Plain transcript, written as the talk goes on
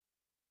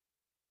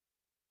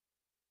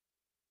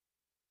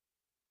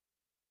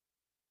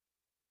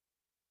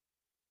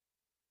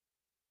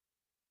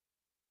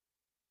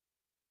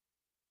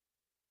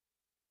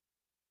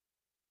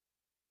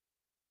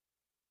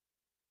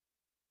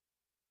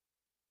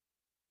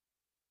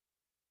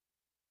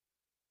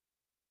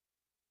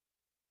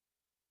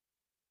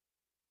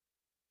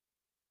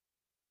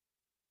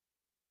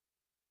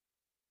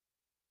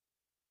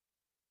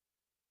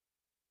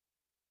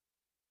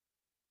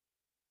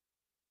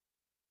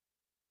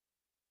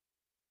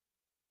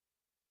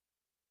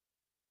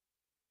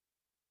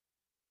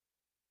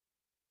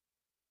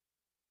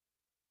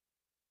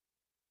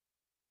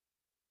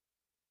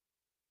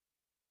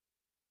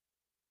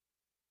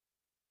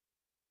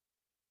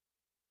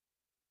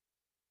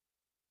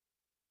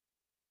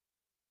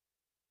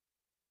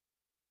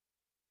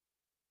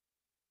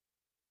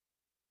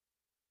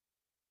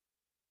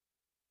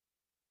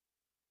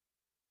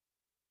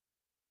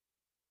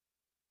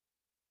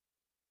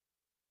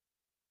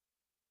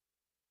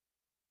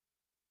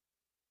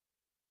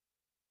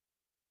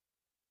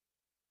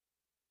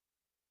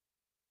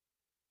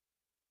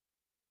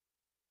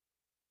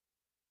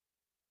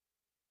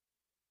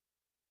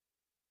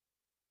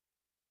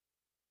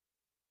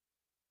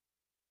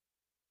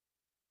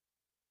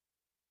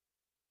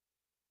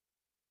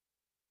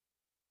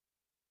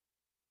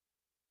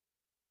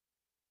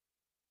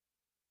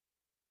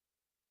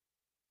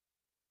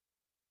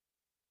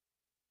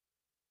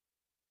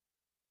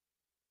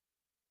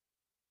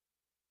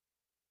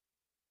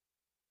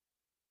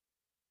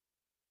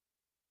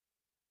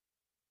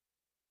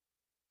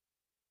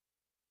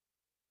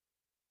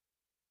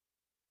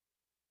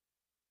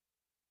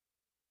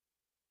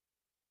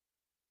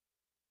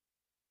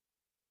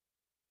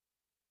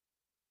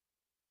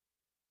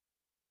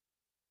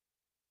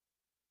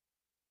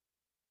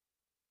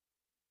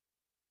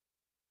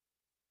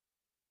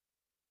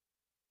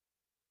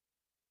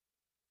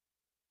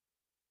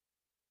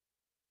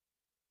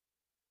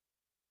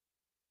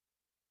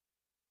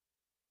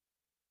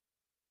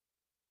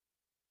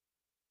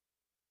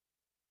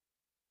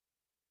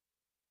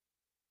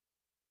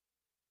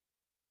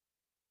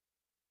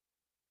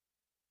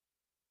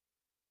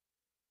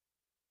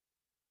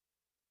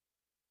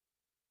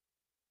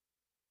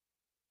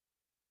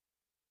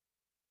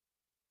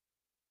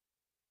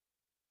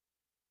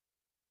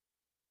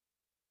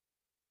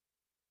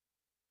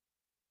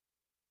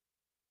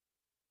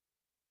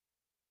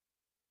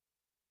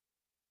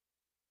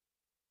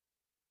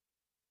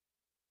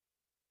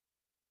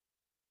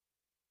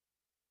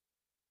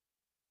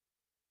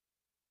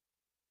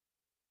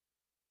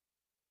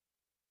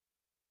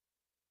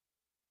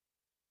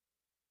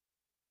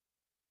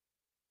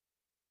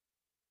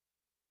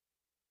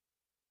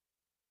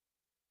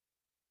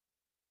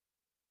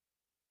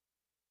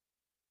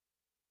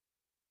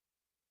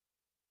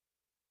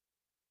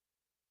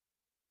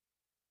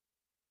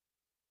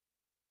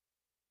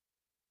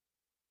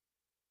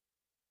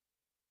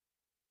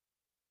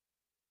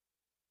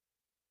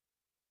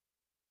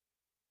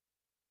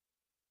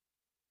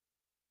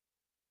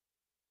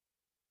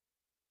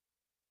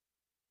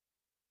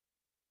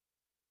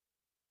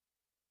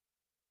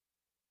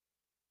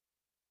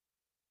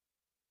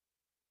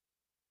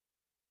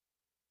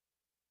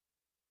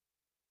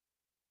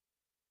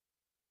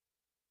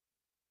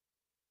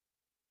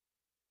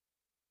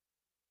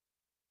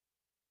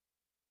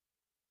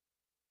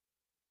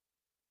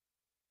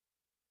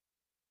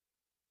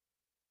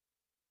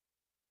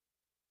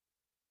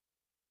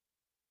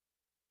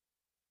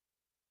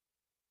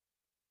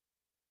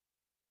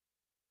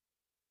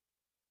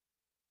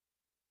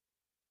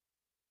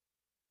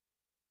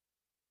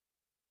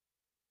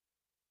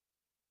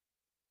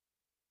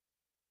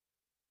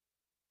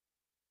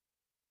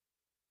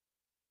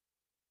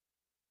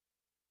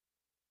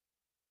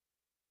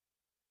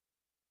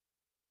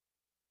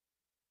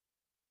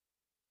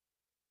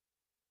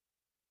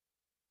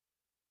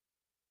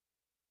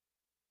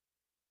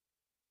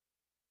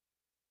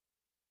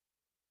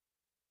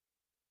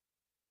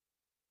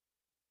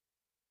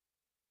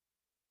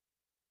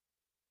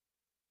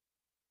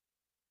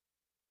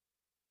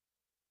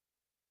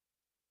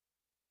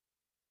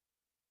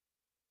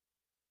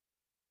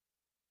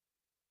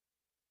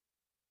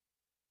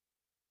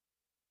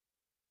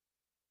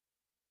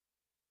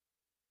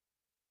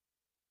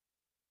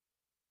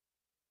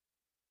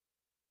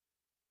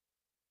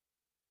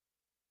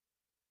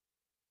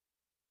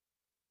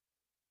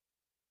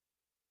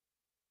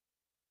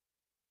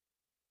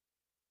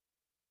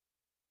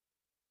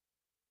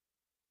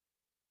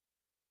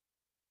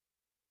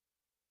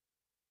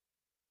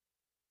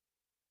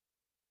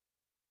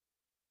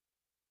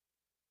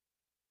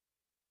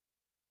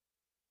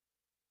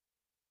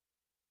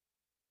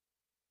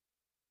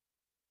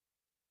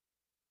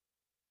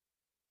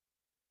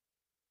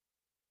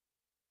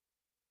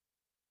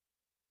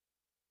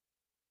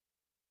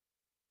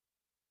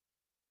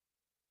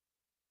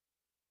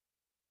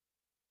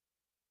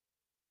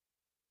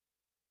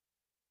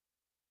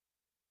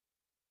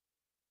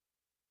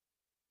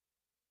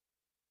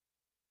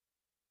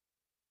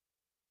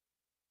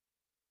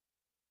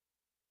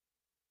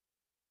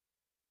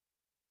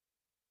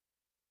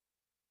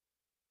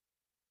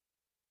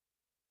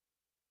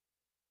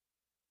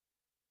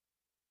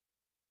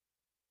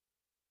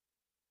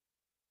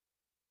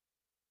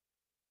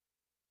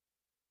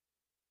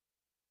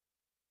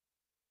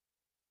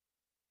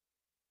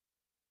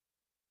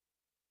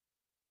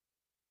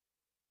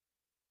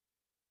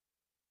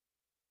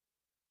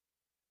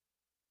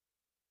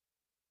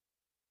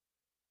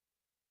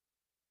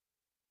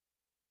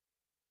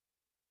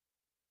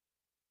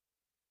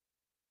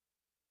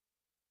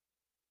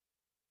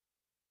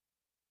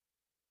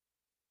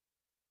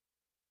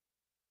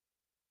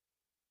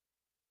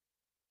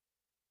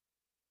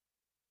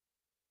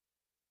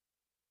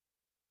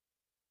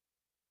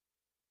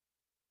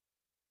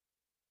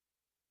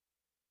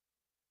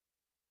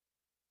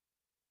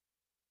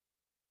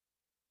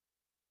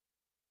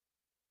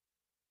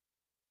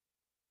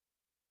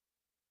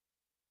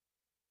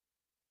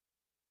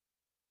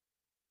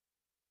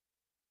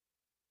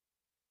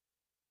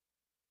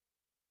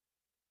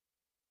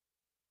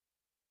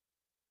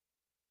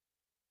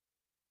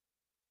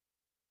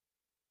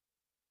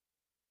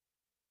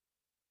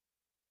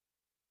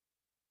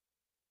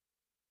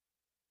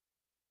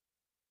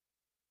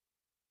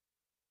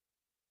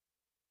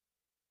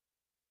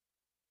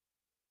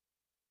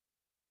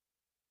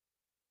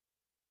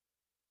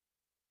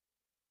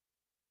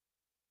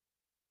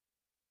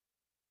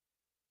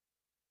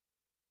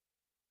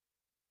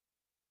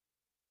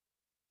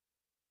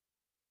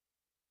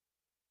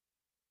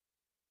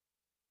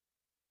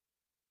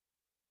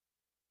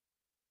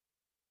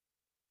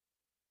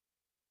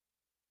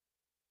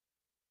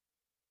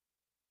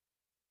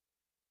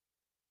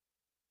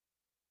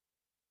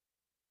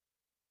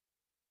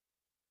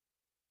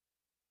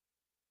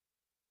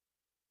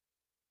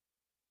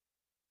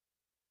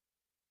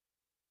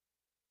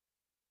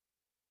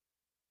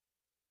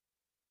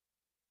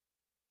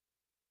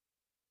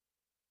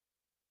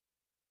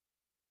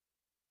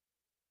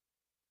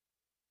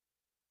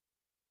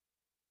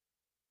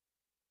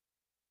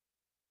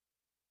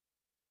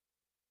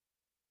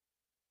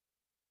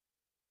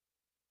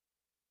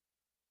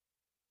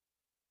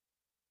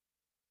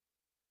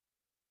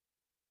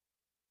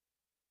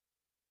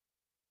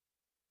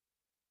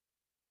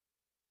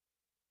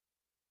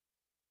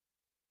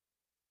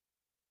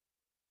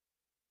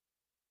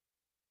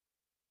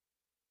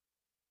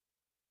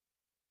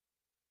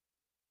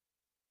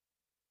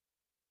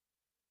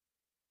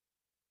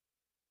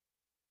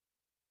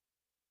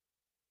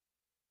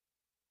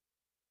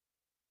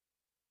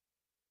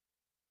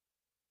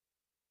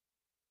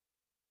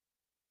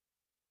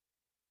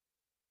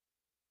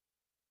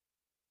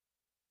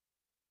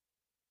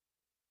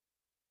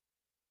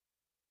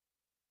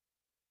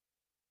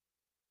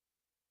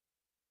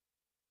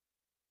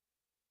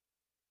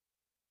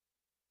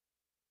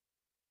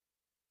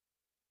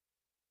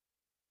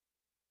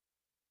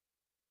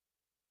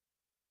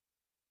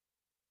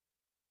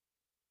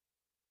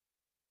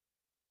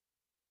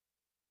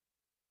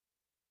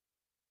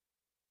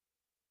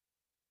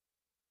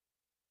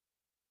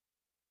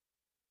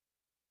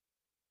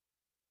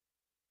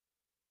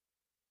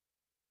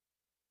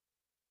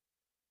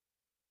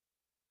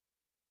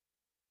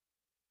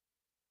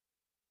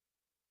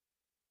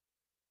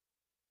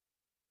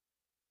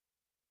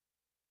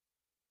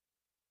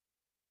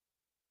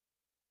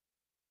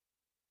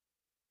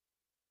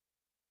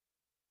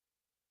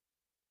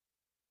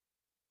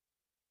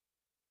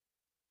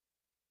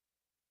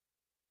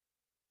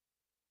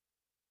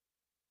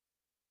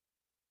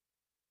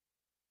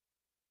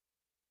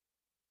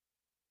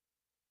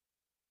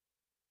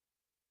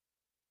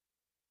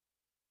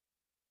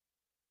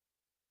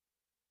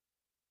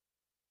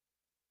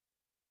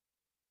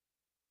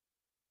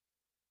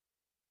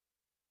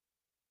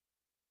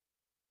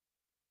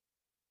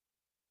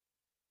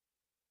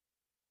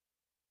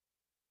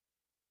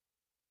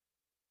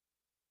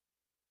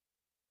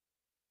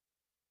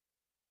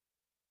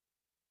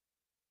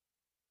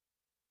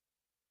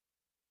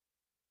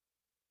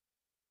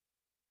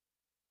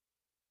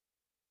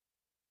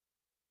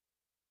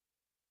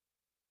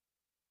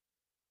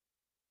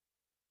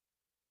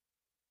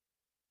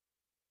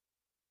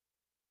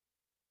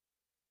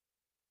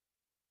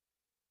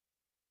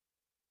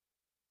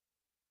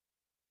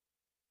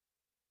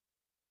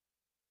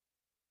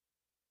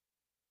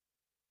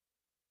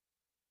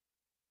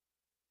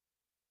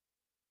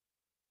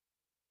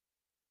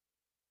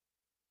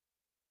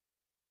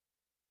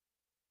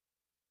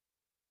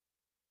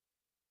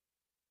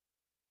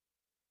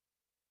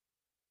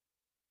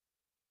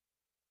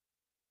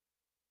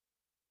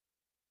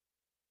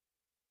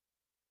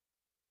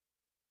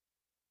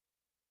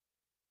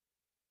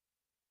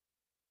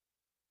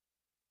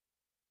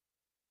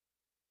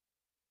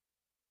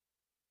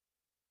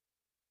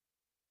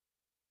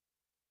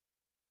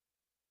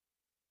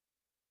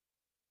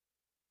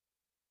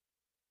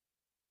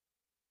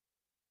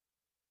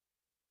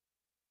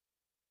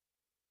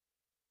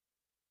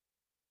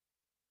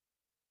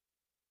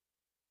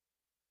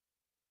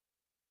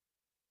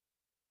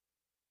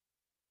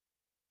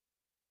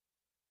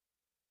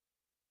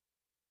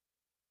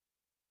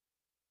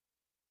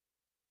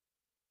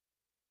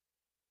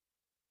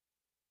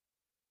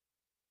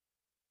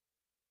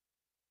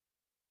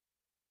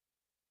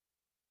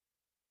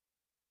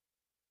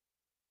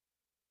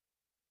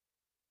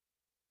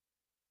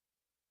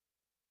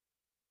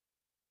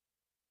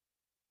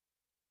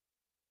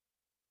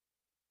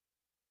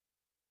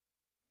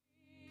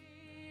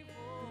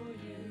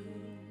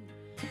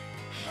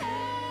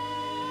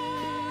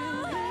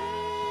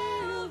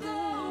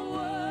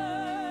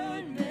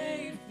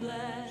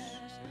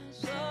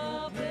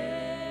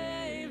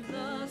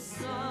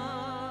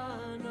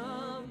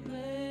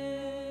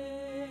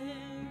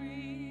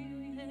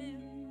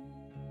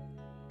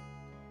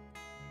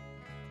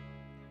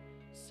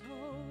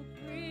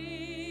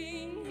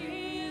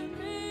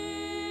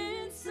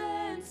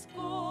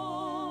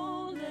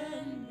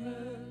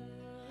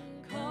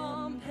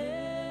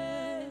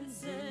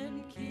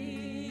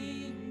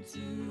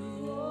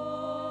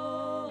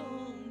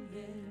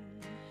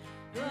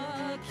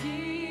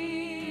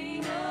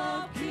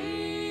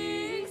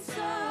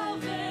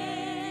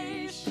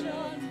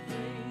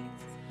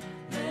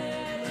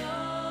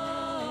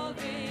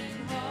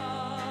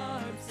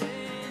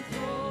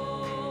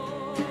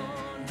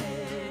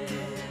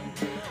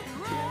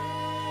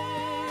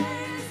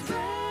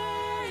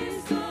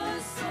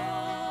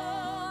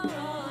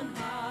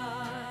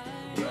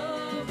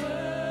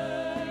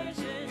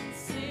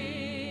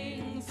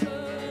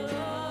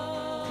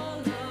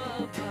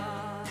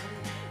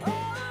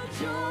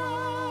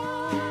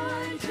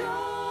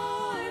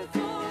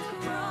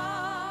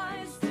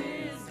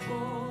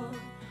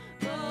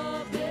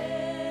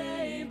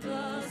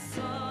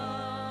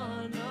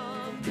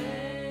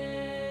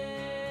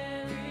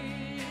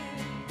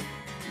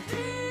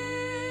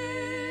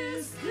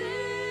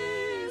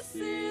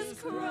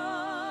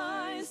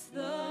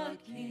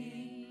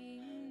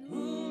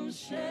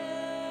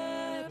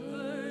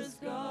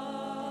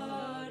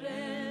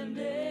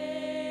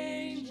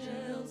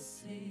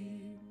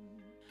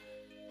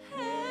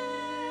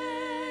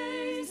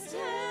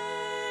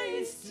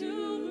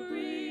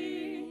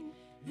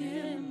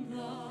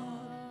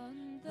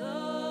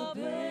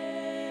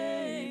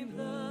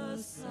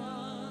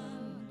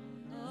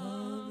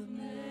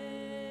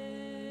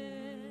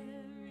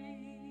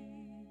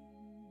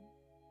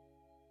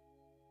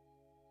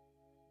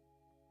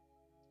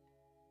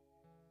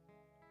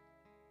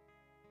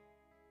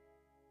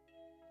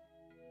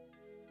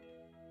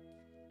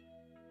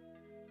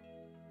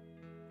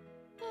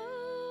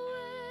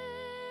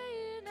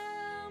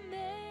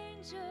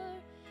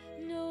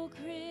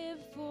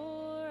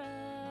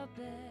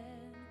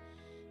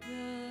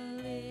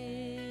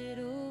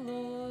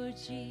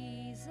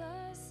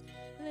Jesus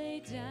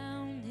laid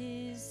down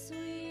his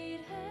sweet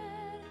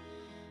head.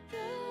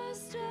 The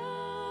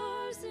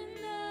stars in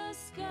the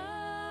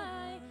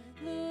sky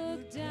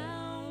looked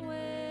down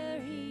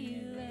where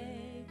he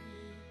lay.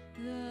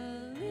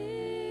 The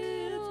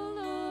little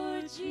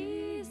Lord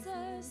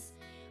Jesus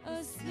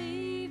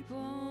asleep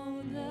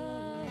on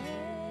the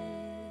hay.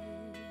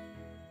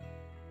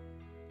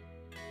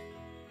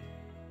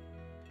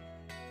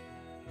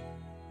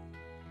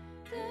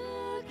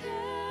 The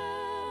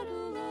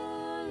cattle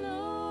are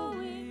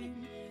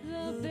lowing,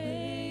 the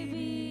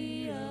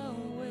baby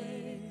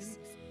awakes,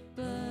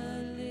 but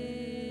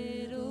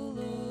little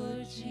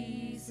Lord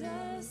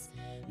Jesus,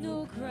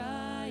 no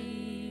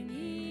crying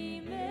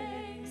he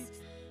makes.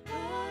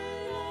 I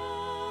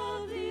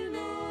love thee,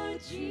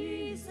 Lord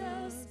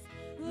Jesus,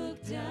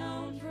 look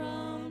down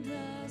from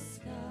the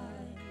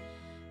sky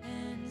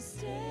and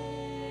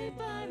stay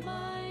by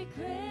my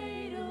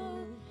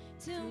cradle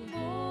till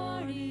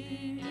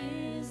morning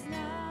is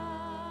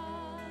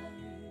nigh.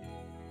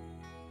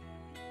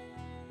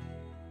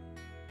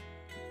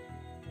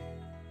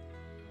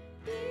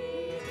 Be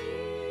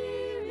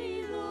near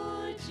me,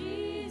 Lord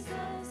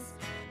Jesus,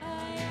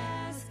 I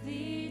ask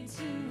thee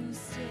to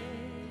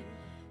stay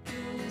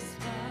close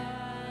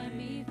by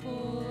me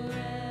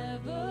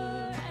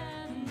forever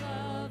and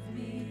love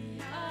me,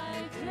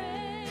 I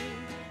pray.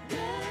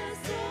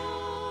 Bless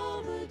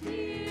all the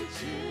dear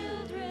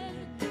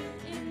children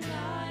in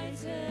thy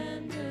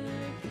tender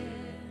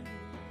care,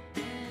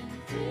 and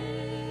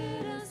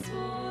fit us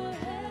for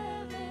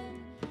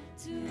heaven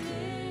to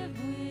live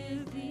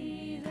with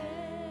thee there.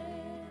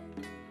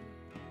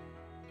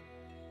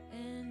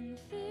 And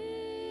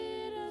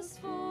fit us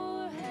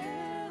for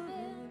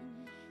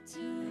heaven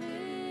to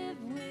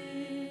live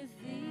with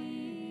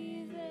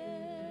thee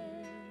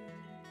there.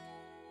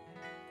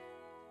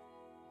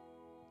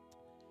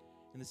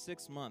 In the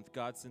 6th month,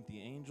 God sent the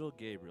angel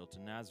Gabriel to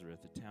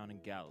Nazareth, a town in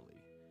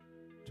Galilee,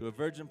 to a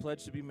virgin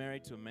pledged to be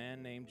married to a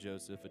man named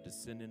Joseph, a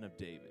descendant of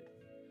David.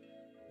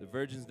 The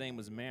virgin's name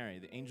was Mary.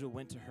 The angel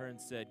went to her and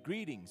said,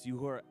 "Greetings, you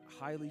who are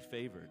highly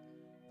favored.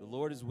 The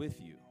Lord is with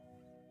you."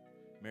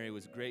 Mary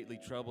was greatly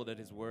troubled at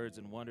his words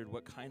and wondered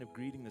what kind of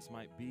greeting this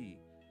might be.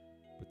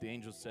 But the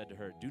angel said to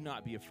her, "Do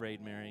not be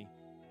afraid, Mary.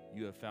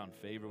 You have found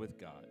favor with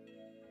God.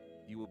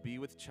 You will be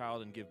with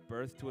child and give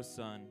birth to a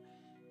son,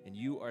 and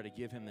you are to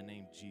give him the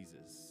name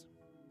Jesus.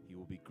 He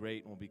will be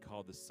great and will be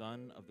called the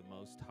Son of the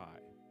Most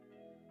High.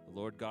 The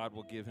Lord God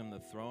will give him the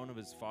throne of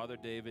his father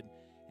David,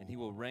 and he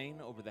will reign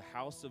over the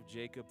house of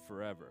Jacob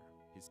forever.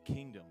 His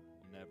kingdom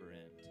will never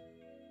end."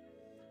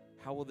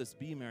 "How will this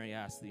be?" Mary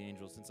asked the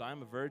angel, "since I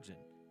am a virgin?"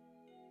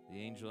 The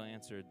angel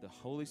answered, "The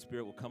Holy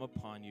Spirit will come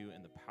upon you,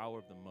 and the power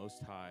of the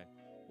Most High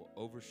will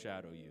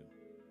overshadow you.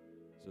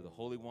 So the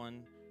Holy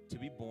One to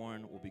be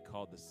born will be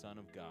called the Son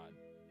of God.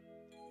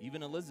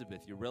 Even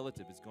Elizabeth, your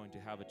relative, is going to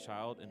have a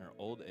child in her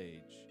old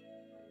age,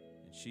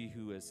 and she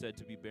who is said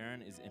to be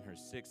barren is in her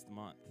 6th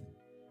month,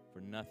 for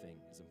nothing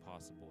is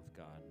impossible with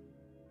God."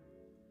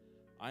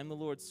 "I am the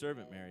Lord's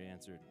servant," Mary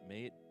answered.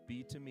 "May it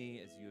be to me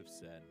as you have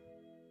said."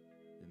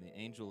 Then the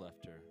angel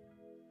left her.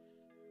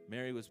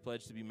 Mary was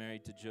pledged to be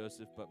married to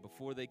Joseph, but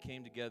before they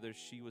came together,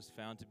 she was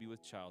found to be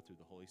with child through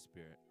the Holy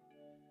Spirit.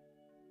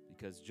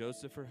 Because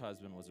Joseph, her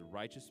husband, was a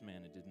righteous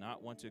man and did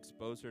not want to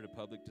expose her to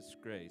public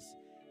disgrace,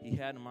 he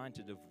had in mind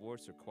to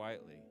divorce her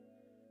quietly.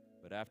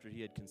 But after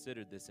he had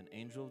considered this, an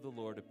angel of the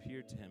Lord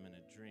appeared to him in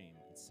a dream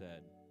and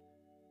said,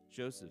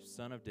 "Joseph,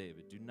 son of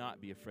David, do not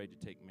be afraid to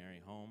take Mary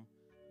home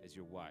as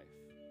your wife,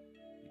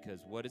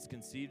 because what is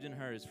conceived in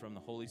her is from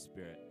the Holy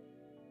Spirit.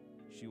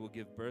 She will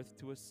give birth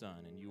to a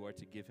son, and you are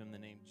to give him the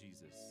name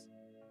Jesus,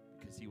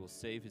 because he will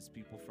save his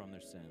people from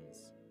their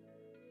sins."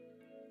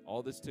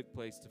 All this took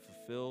place to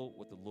fulfill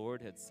what the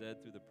Lord had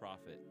said through the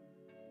prophet,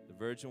 "The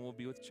virgin will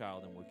be with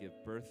child and will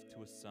give birth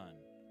to a son,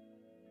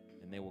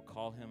 and they will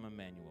call him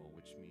Emmanuel,"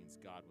 which means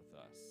God with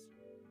us.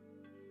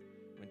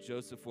 When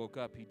Joseph woke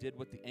up, he did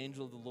what the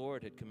angel of the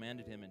Lord had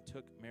commanded him and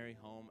took Mary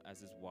home as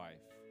his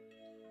wife.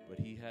 But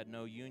he had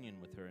no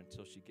union with her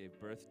until she gave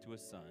birth to a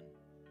son,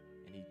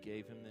 and he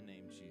gave him the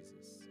name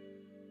Jesus.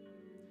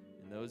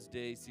 In those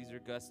days, Caesar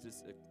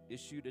Augustus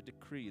issued a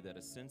decree that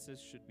a census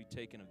should be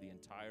taken of the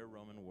entire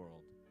Roman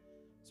world.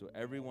 So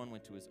everyone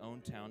went to his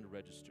own town to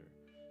register.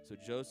 So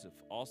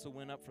Joseph also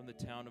went up from the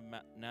town of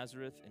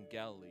Nazareth in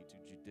Galilee to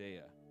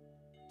Judea,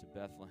 to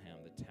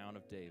Bethlehem, the town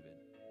of David,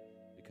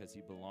 because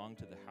he belonged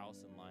to the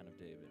house and line of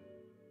David.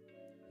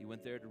 He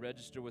went there to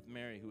register with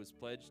Mary, who was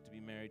pledged to be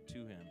married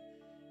to him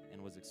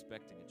and was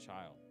expecting a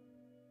child.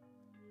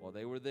 While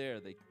they were there,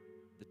 the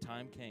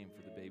time came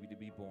for the baby to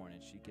be born,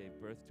 and she gave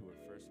birth to her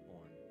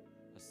firstborn,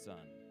 a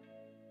son.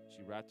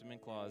 She wrapped him in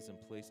cloths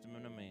and placed him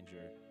in a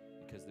manger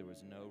because there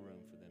was no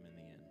room for them in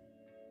the inn.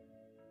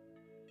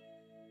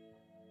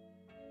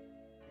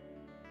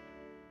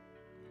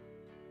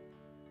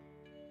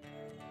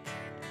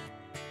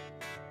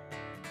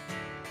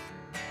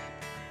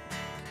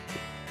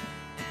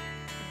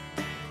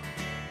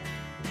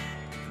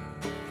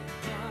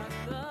 Hark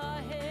the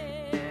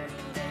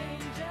herald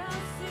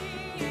angels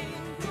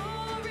sing,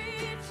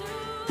 glory to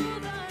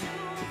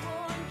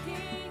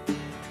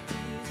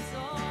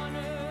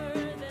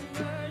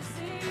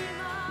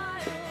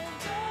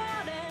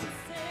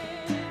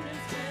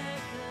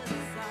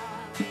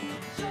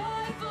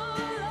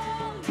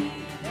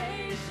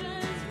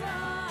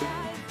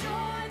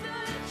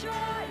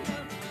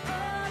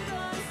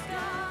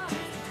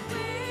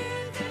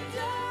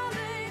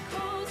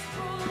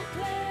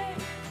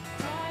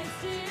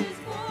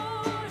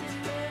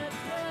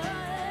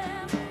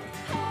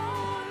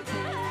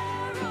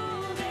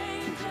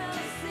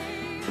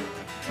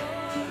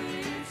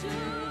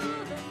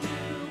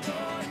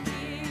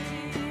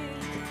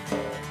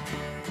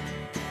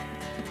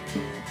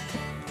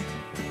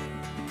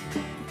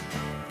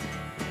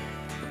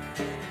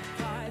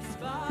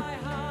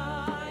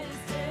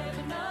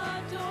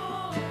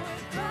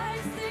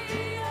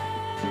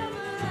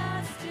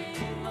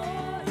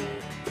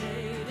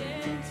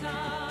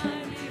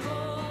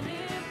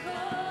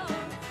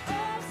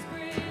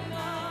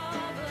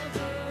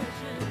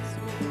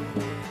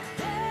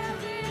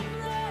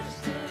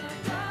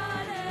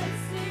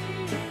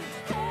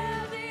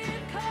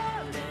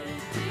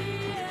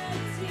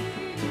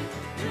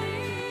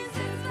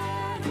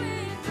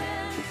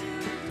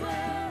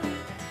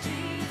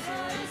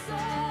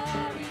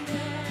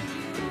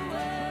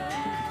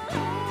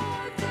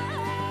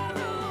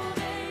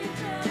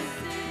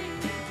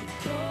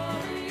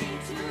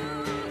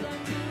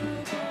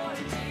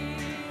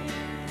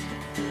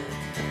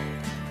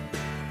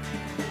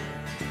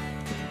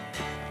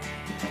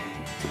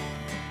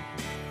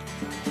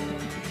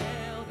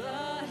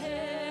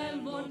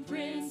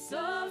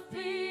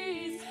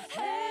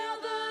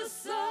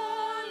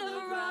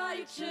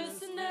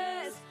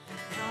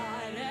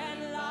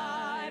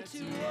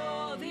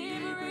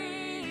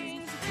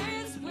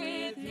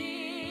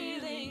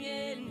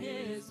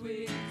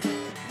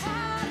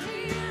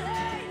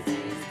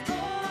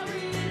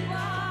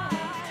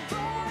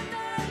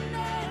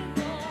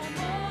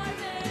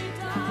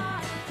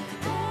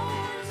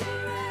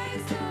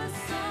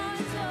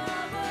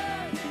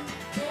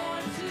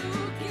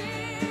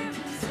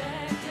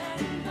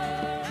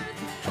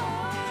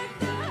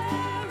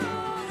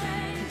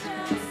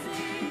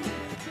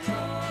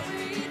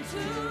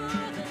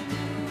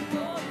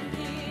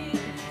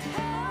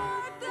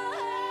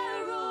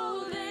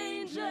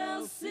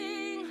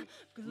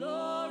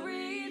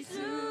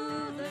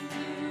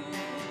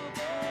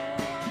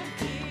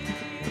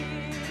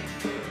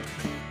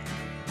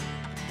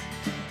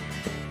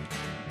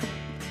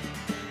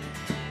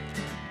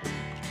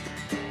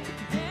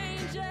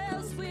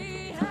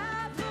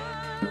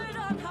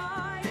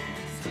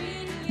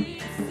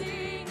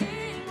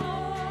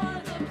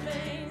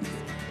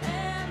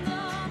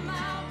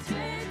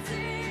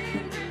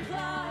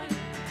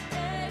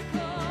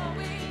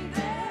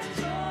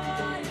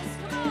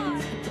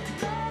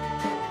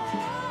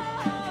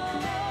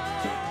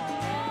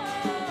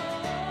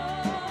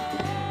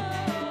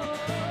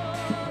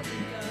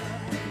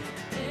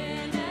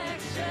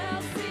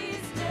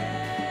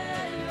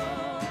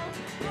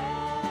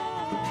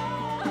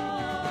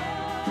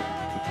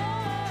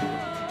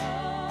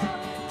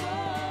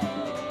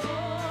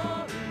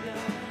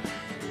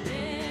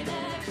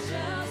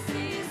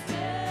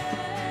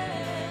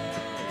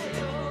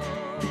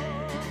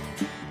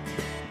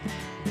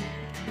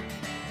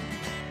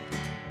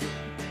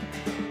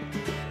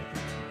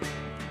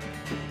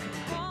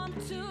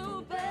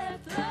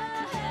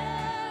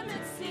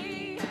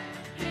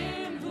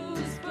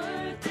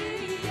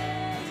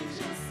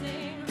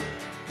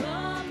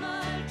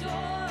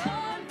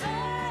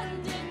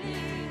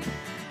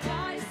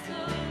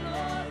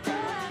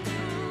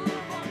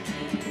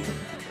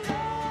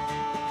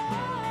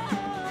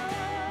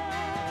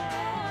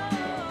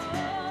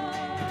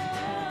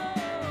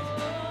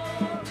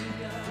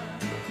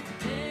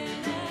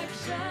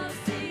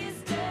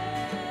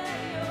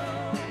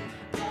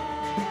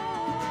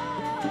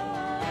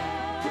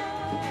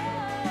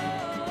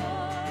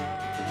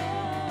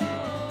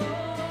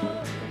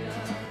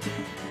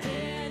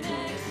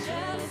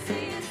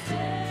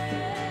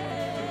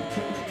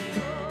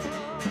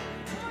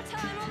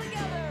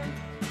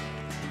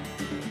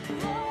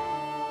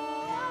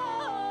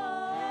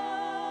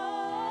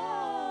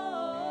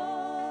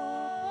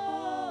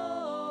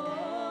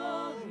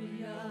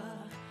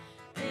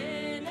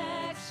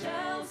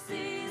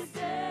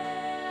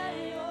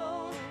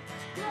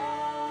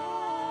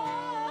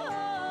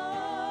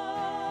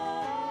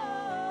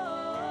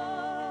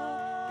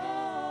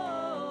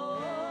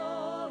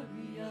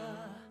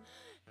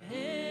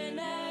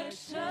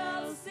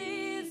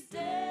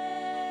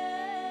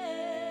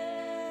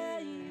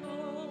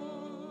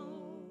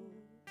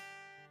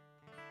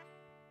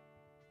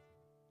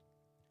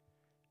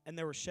and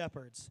there were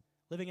shepherds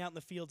living out in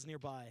the fields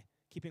nearby,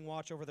 keeping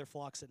watch over their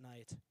flocks at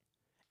night.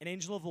 An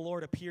angel of the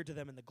Lord appeared to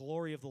them, and the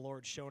glory of the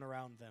Lord shone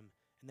around them,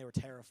 and they were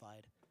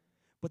terrified.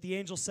 But the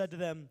angel said to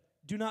them,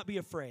 "Do not be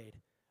afraid.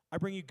 I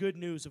bring you good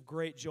news of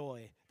great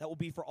joy that will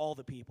be for all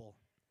the people.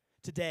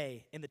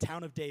 Today, in the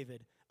town of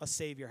David, a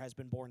Savior has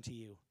been born to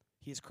you.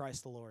 He is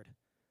Christ the Lord.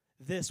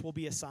 This will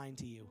be a sign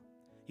to you.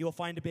 You will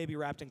find a baby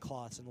wrapped in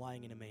cloths and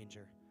lying in a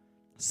manger."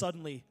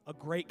 Suddenly, a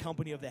great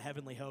company of the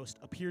heavenly host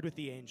appeared with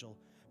the angel,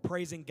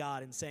 praising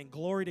God and saying,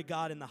 "Glory to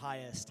God in the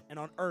highest, and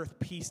on earth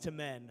peace to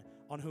men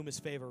on whom his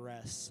favor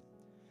rests."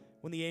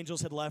 When the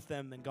angels had left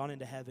them and gone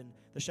into heaven,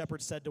 the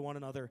shepherds said to one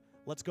another,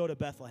 "Let's go to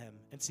Bethlehem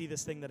and see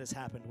this thing that has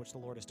happened, which the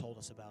Lord has told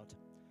us about."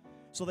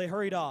 So they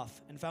hurried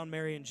off and found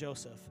Mary and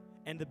Joseph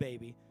and the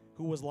baby,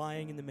 who was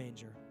lying in the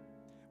manger.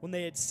 When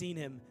they had seen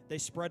him, they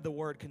spread the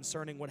word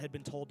concerning what had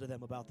been told to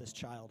them about this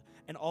child,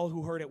 and all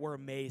who heard it were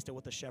amazed at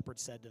what the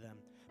shepherds said to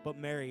them. But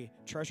Mary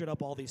treasured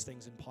up all these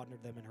things and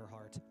pondered them in her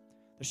heart.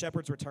 The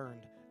shepherds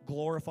returned,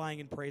 glorifying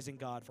and praising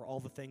God for all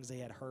the things they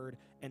had heard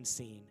and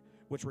seen,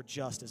 which were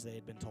just as they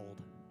had been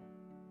told.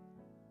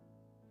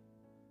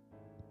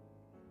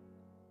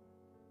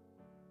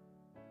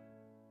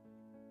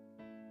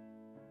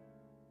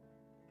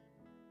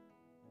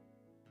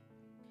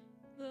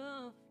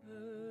 The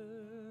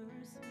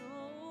first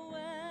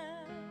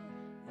Noel,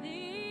 the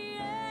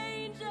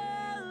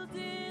angel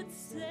did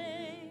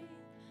say,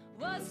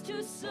 was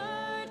to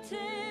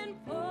certain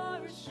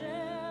poor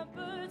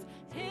shepherds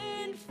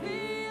in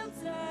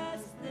fields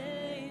as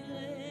they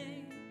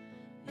lay,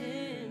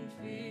 in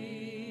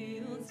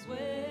fields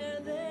where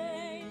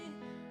they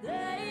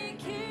lay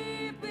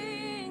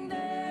keeping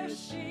their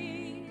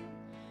sheep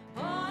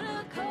on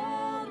a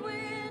cold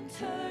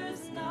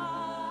winter's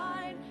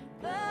night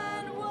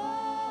that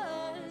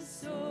was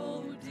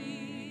so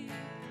deep.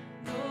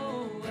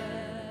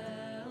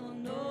 Noel,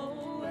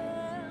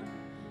 Noel,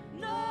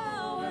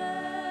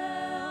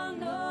 Noel,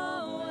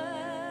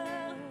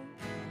 Noel,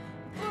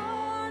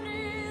 born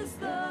is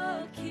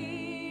the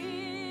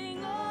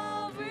King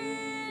of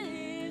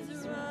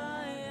Israel.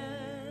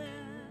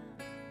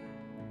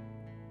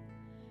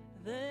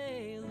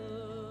 They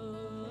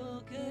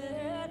looked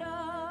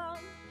up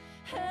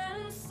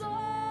and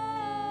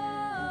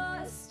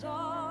saw a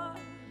star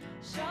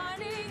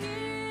shining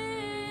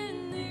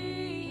in the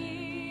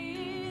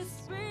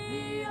east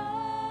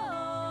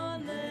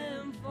beyond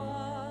them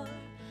far,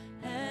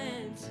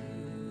 and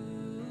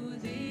to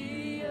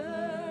the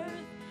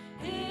earth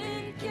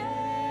it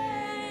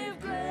gave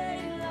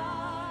great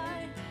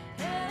light,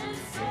 and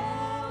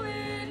so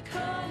it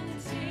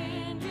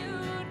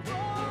continued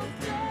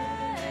both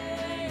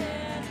day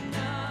and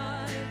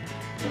night.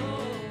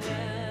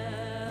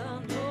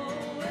 Noel,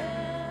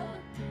 Noel,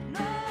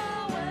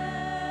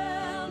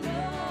 Noel,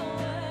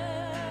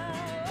 Noel,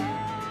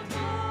 oh,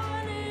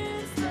 born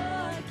is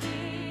the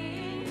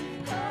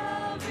King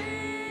of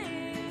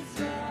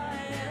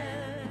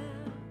Israel.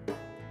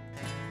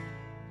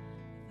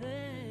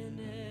 Then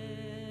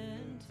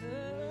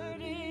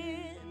entered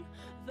in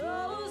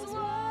those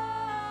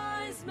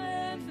wise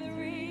men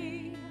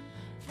three,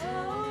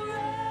 fell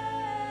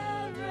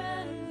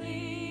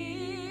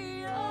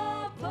reverently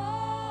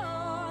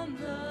upon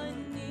the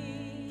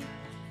knee,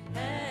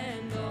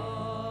 and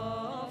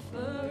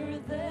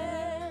offered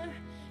there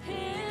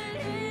in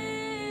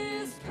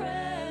his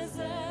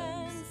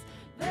presence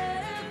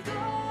their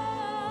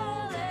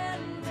gold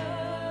and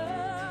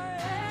myrrh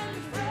and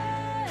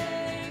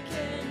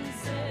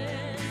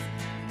frankincense.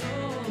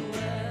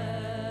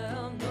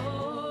 Noel,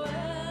 Noel,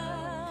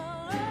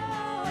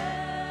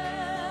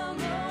 Noel,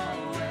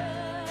 Noel,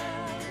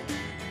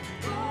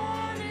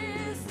 born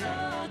is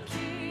the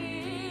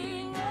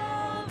King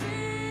of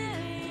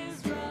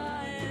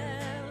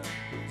Israel.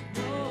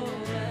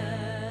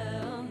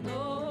 Noel,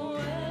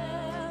 Noel,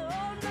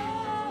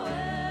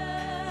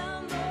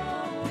 Noel,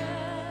 Noel,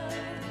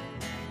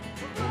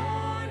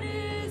 born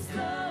is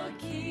the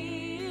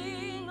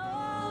King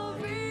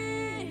of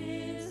Israel.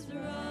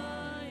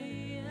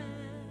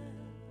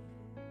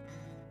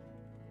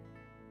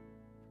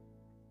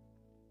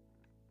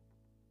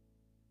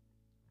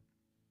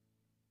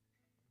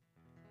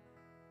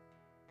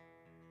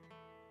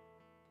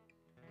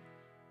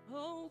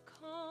 Oh,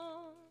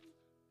 come,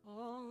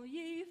 all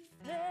ye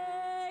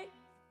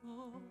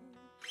faithful,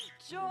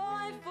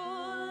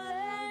 joyful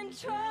and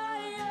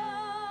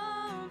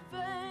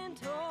triumphant.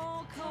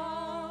 Oh,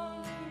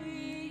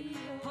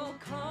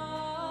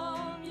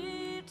 come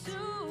ye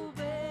to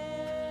Bethlehem.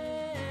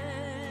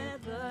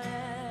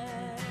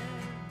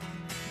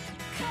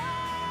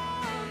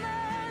 Come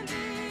and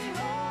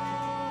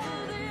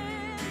behold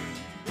him,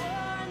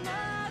 born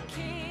the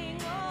King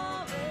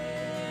of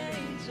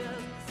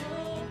angels.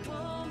 Oh,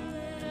 come,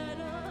 let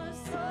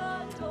us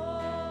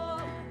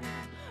adore.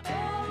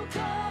 Oh,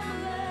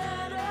 come,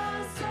 let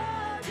us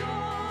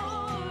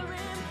adore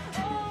him.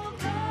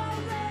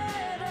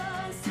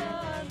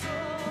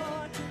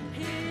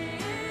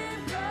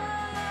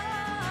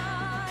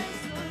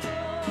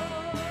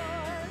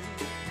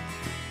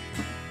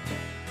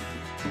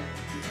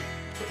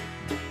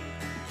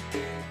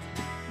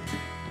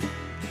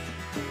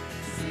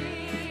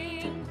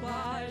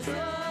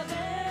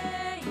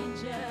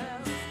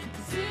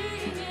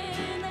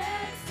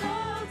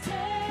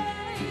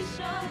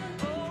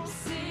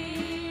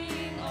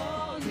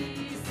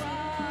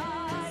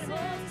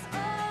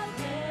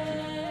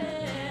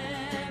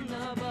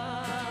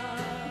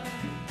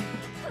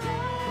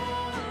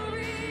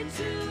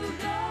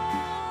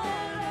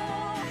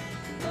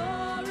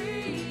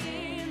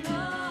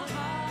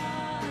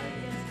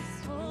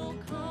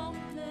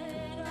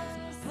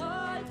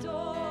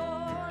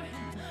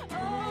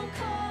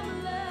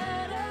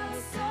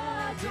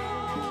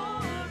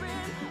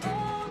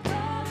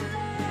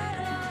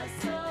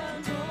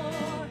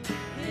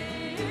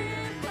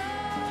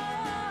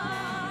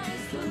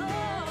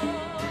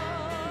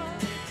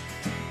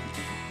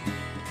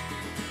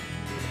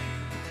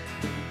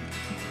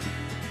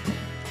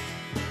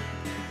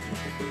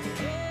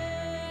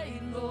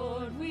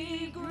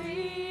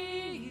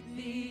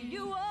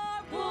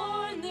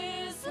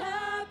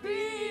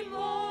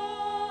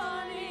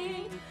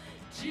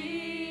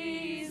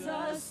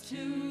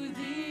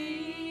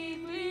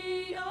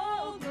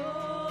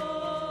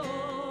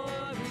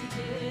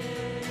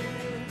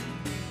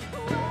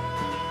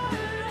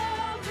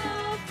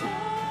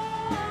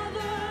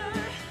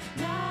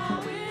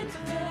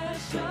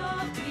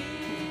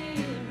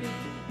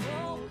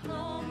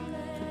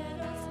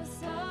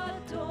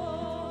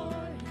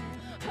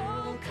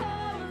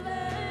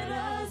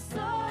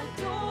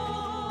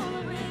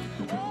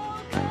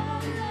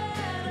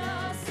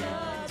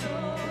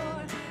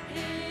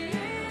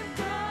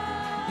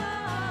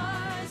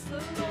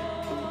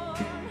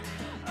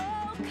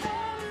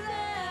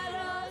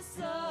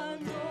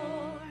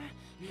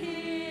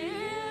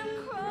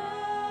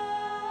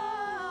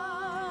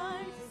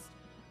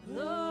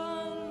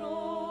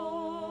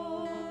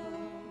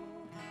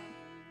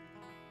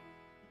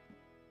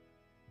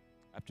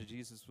 After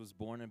Jesus was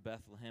born in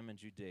Bethlehem in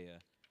Judea,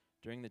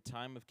 during the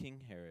time of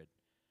King Herod,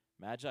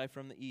 Magi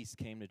from the east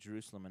came to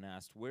Jerusalem and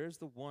asked, "Where is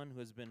the one who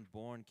has been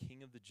born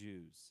King of the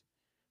Jews?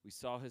 We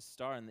saw his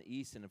star in the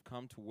east and have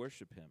come to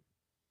worship him."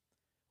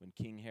 When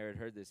King Herod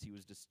heard this, he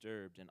was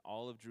disturbed, and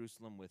all of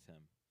Jerusalem with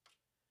him.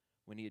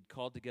 When he had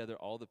called together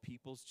all the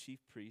people's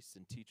chief priests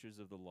and teachers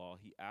of the law,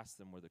 he asked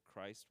them where the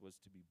Christ was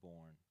to be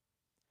born.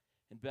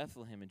 "In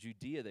Bethlehem in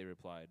Judea," they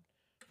replied,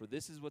 "for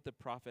this is what the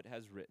prophet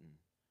has written.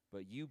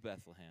 But you,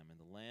 Bethlehem, in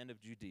the land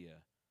of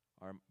Judea,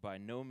 are by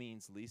no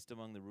means least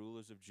among the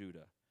rulers of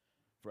Judah.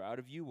 For out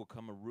of you will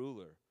come a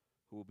ruler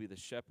who will be the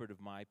shepherd of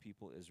my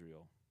people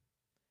Israel."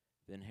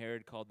 Then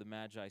Herod called the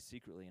Magi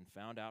secretly and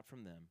found out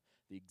from them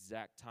the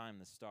exact time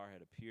the star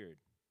had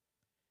appeared.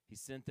 He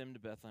sent them to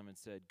Bethlehem and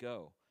said,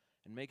 "Go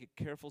and make a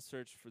careful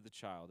search for the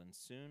child, and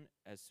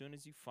as soon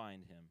as you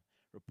find him,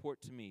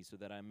 report to me so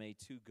that I may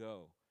too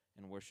go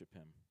and worship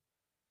him."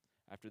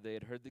 After they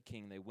had heard the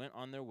king, they went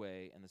on their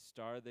way, and the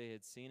star they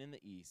had seen in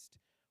the east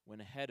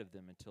went ahead of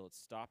them until it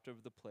stopped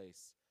over the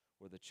place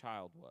where the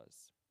child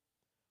was.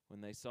 When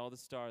they saw the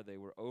star, they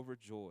were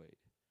overjoyed.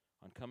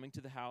 On coming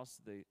to the house,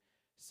 they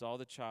saw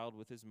the child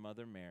with his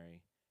mother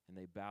Mary, and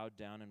they bowed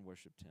down and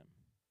worshipped him.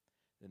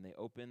 Then they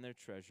opened their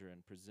treasure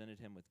and presented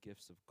him with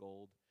gifts of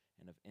gold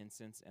and of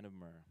incense and of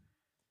myrrh.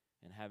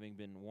 And having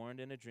been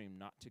warned in a dream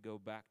not to go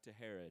back to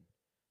Herod,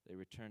 they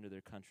returned to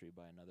their country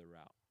by another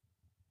route.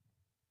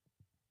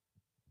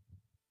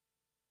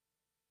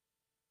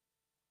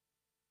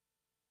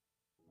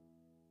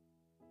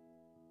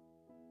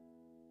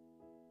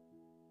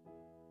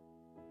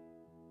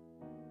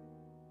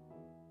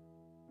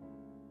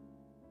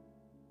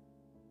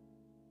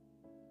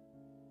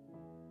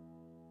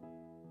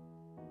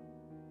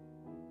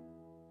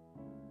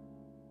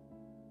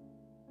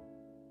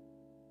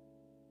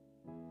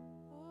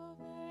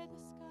 Over the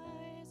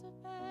skies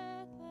of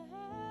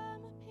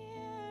Bethlehem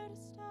appeared a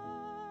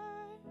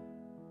star,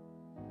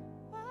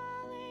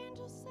 while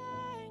angels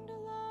sang to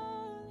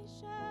lowly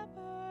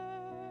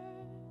shepherds.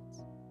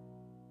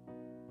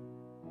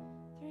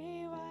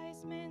 3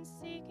 wise men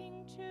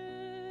seeking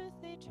truth,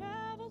 they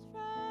traveled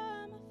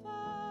from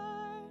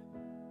afar,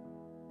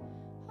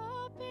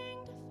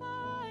 hoping to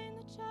find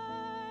the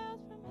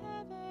child from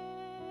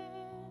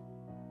heaven.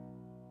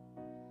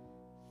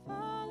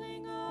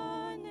 Falling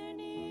on their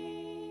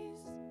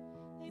knees,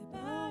 they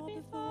bowed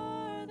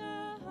before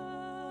the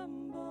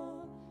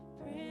humble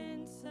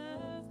Prince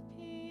of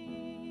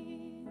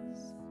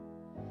Peace.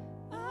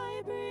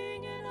 I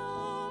bring an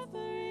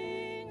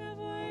offering of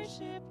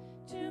worship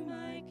to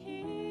my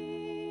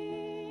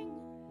King.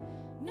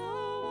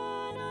 No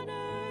one on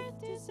earth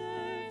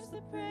deserves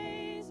the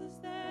praises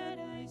that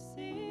I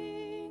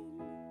sing.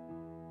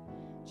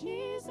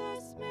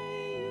 Jesus,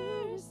 may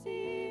you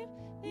receive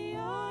the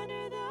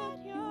honor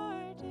that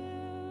you're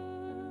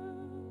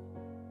due.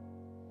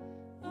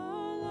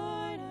 Oh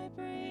Lord, I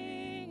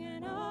bring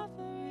an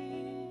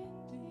offering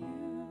to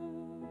you.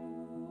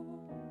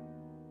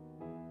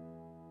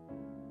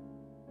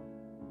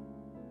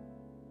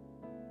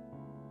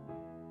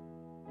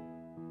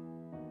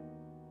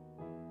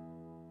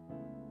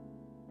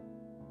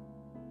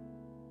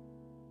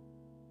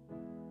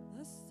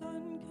 The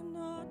sun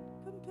cannot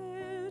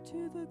compare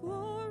to the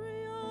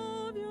glory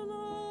of your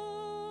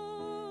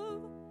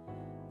love.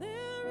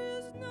 There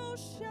is no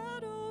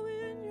shadow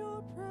in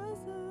your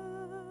presence.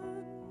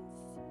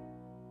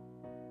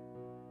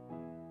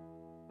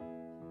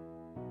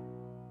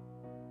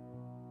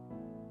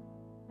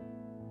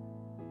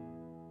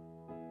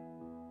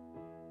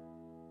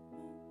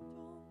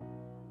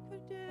 And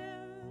could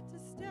dare to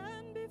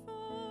stand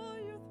before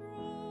your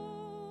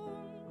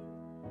throne,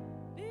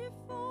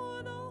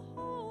 before the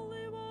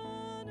Holy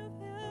One of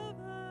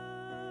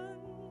Heaven.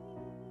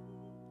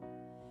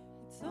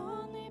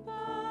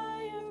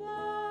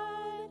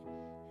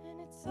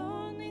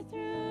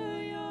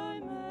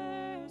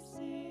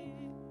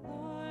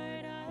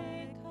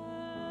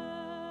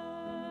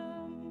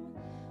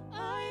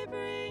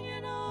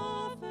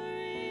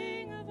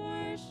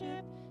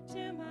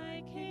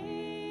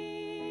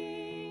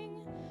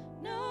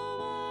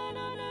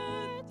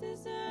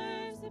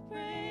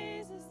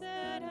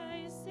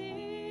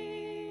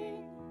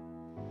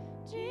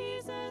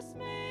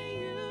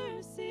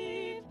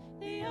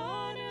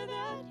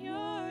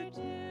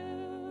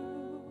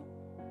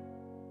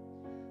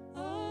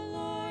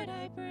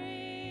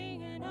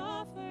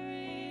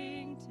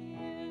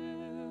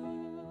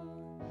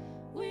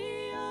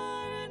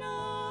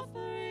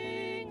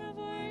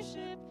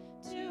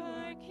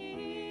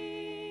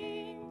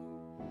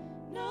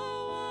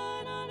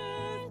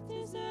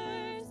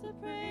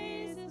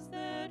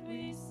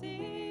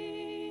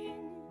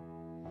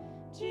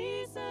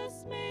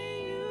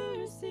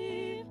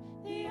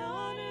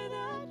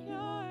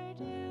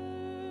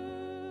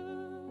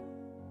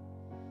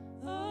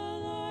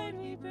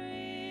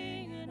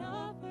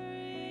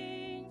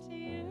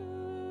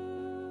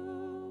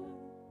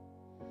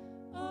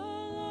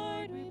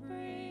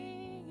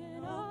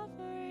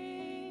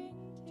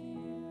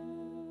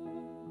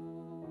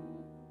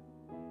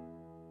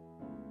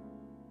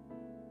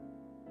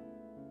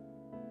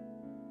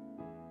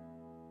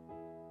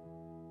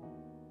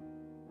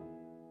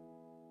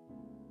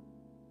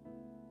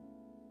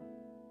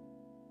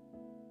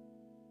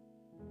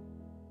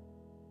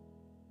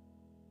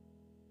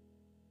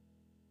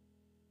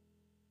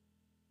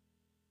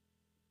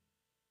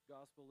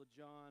 Gospel of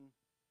John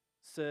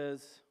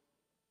says,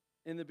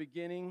 "In the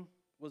beginning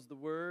was the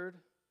Word,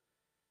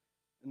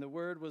 and the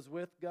Word was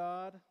with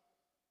God,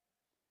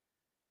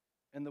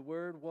 and the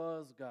Word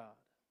was God.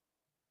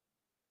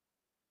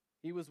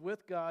 He was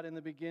with God in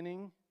the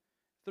beginning.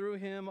 Through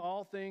him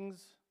all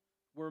things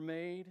were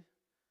made.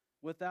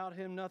 Without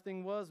him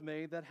nothing was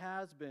made that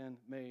has been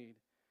made.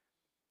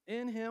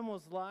 In him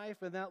was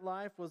life, and that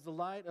life was the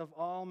light of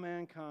all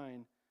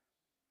mankind.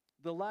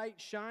 The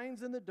light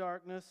shines in the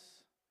darkness,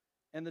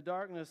 and the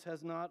darkness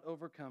has not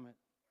overcome it.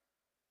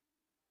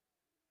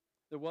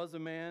 There was a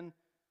man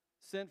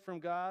sent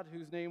from God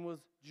whose name was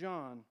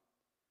John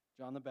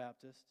the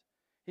Baptist.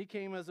 He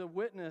came as a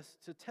witness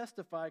to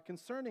testify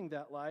concerning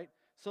that light,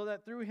 so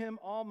that through him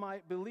all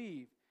might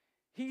believe.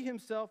 He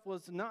himself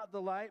was not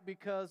the light,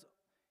 because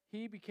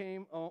he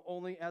became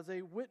only as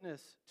a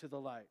witness to the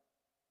light.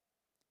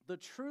 The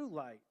true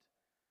light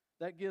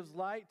that gives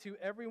light to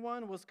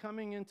everyone was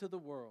coming into the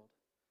world.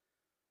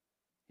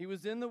 He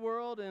was in the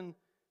world, and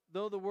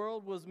though the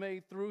world was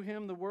made through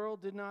him, the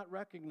world did not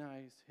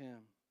recognize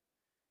him.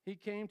 He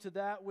came to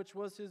that which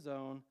was his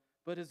own,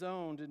 but his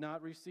own did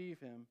not receive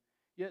him.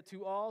 Yet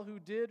to all who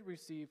did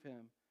receive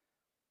him,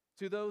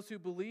 to those who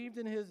believed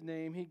in his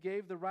name, he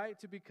gave the right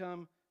to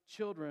become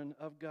children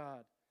of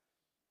God.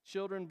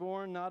 Children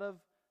born not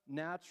of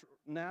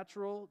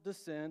natural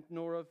descent,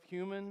 nor of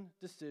human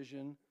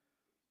decision,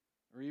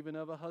 or even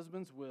of a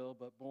husband's will,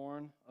 but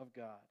born of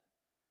God.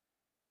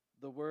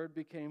 The Word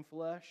became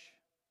flesh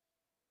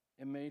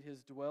and made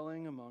his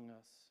dwelling among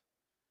us.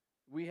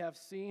 We have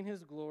seen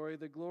his glory,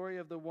 the glory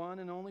of the one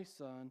and only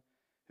Son,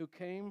 who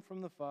came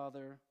from the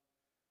Father,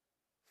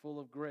 full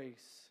of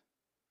grace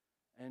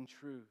and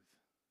truth.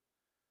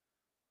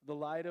 The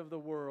light of the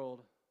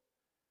world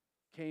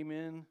came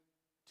in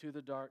to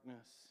the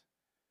darkness.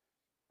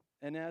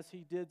 And as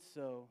he did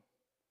so,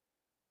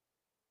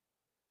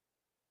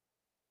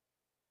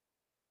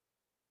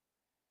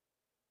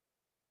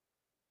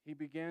 he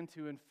began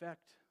to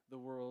infect the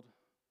world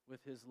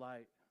with his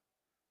light.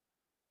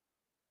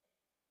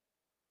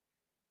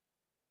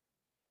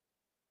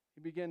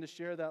 He began to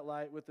share that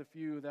light with the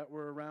few that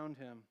were around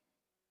him.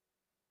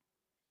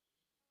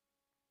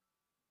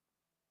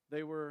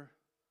 They were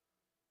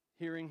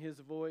hearing his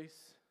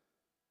voice,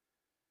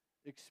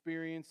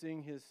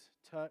 experiencing his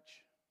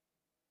touch.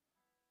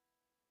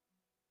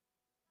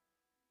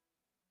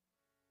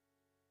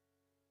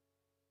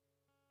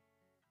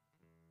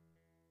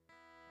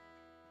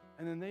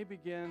 And then they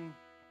began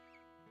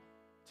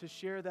to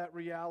share that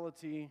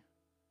reality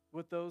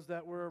with those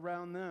that were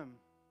around them.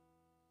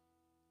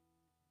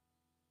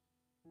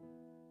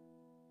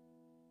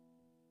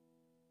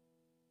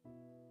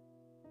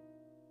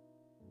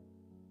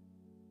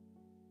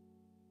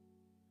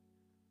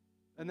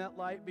 And that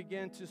light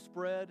began to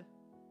spread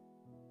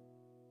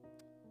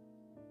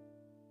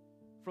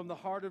from the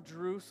heart of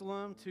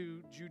Jerusalem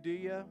to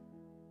Judea.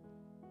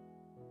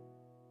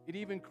 It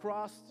even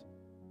crossed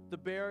the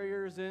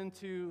barriers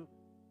into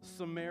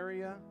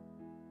Samaria.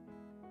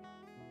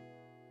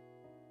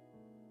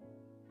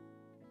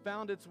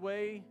 Found its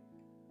way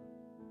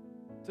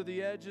to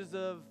the edges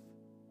of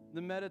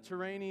the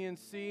Mediterranean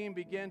Sea and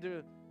began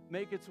to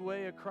make its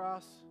way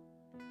across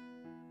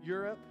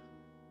Europe.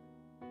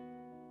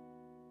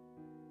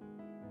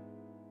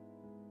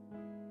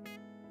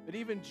 It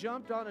even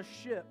jumped on a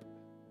ship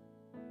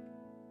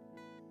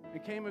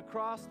and came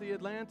across the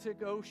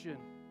Atlantic Ocean,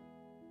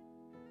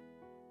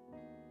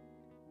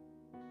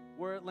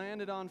 where it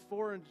landed on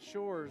foreign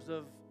shores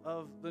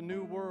of the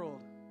New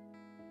World.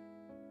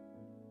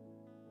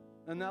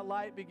 And that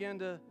light began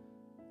to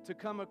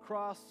come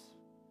across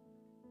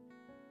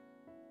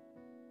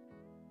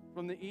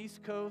from the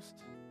East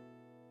Coast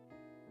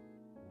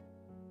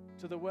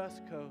to the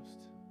West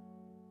Coast.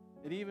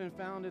 It even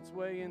found its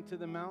way into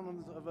the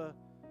mountains of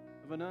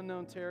an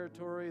unknown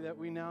territory that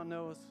we now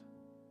know as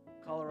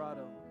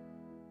Colorado.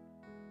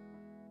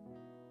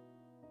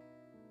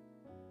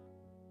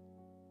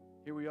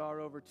 Here we are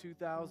over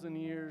 2,000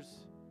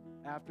 years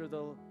after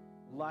the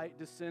light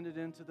descended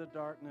into the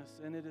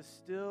darkness, and it is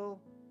still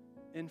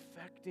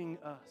infecting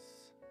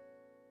us,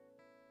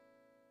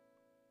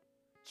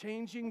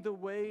 changing the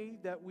way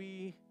that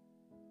we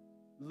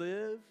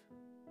live,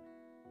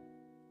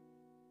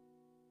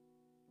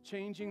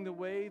 changing the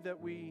way that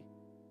we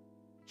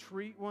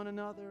treat one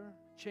another,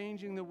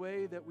 changing the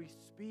way that we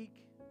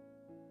speak.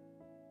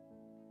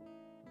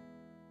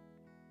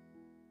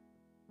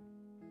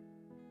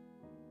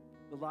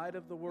 The light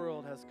of the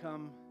world has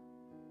come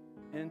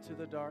into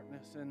the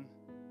darkness and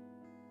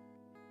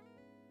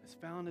has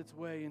found its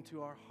way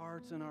into our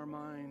hearts and our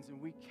minds, and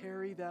we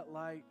carry that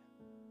light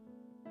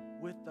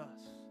with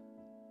us.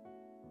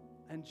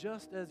 And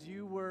just as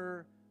you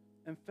were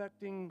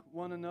infecting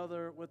one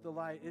another with the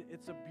light,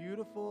 it's a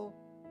beautiful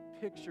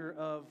picture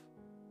of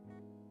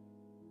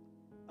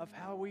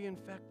how we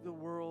infect the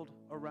world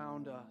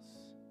around us.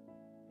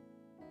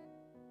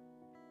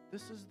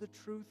 This is the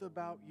truth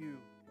about you.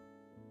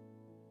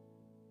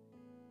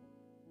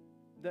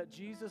 That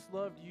Jesus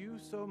loved you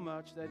so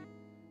much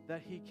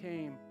that he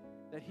came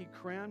that he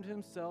crammed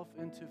himself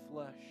into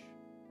flesh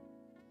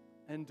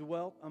and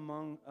dwelt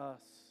among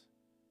us,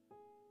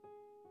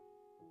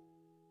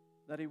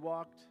 that he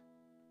walked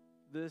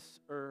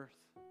this earth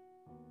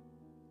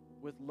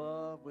with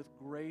love, with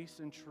grace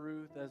and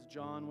truth, as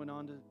John went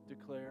on to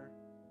declare,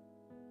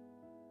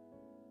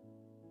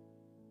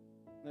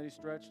 that he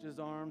stretched his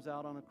arms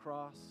out on a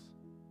cross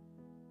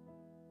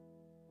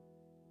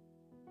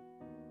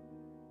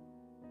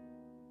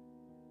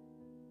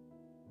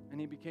and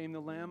he became the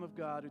Lamb of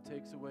God who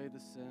takes away the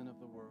sin of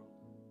the world.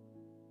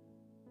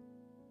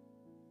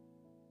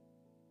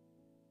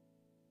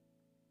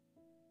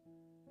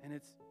 And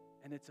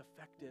it's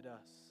affected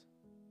us.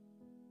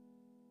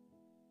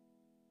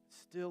 It's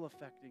still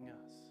affecting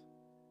us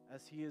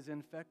as he is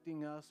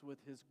infecting us with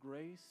his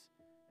grace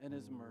and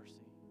his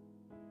mercy.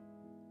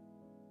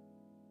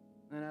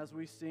 And as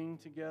we sing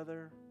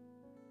together,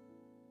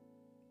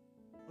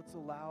 let's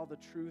allow the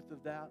truth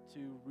of that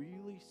to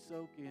really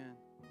soak in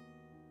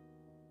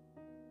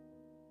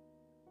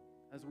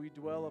as we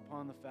dwell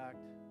upon the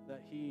fact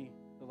that he,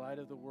 the light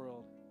of the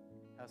world,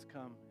 has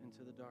come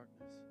into the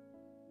darkness.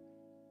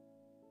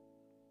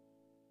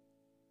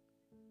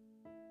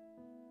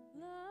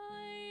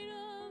 Light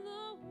of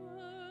the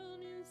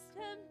world, you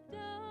stepped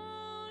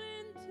down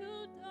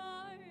into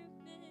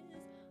darkness.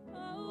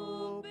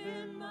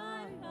 Open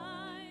my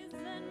eyes,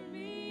 let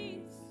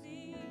me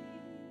see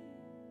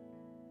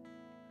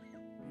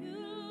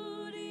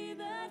beauty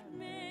that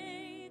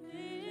made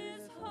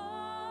this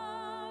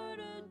heart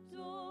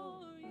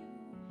adore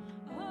you.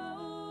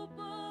 Hope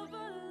of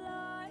a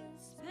life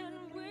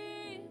spent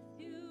with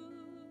you.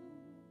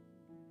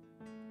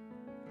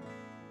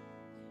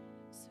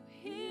 So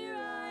here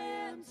I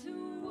am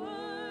to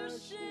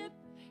worship,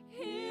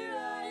 here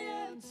I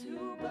am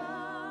to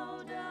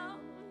bow down,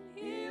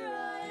 here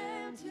I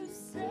am to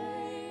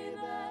say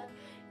that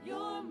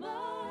you're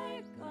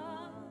my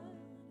God.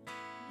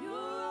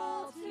 You're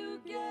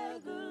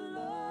altogether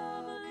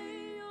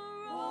lovely,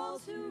 you're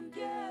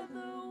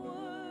altogether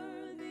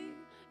worthy,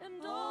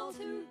 and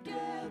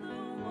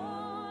altogether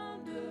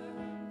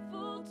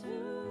wonderful to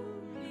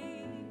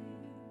me.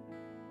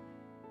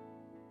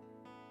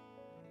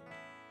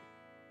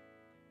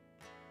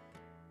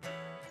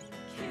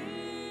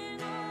 King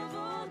of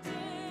all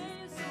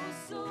days, oh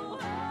so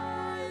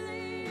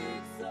highly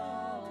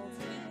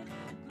exalted,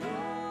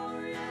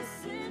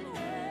 glorious in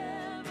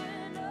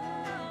heaven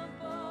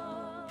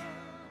above.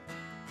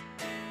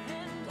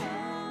 And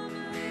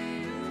humbly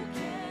you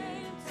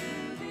came to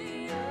the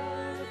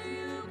earth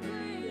you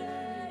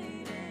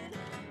created,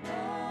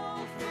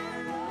 all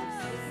for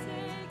our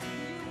sake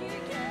you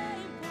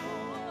became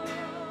poor.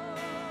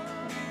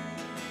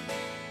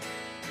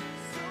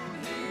 So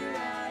here I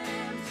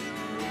am to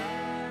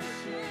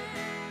worship,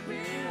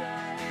 here I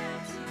am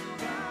to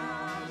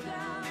bow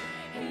down,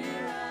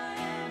 here I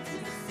am to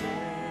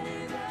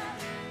say that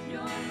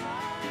you're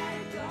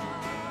my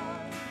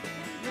God.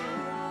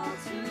 You're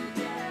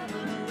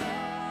altogether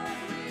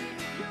lovely,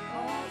 you're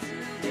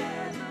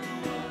altogether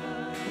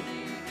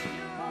worthy,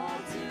 you're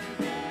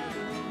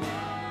altogether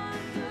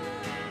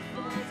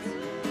wonderful to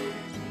me.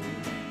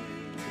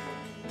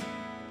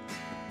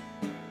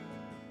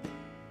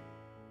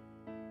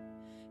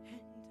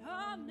 And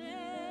I'll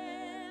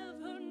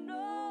never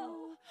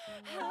know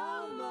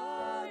how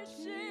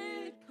much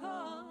it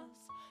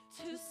costs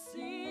to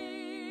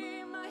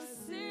see my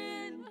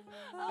sin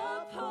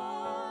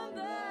upon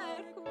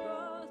that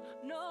cross.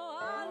 No,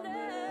 I'll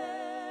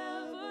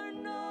never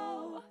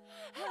know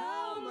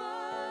how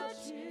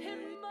much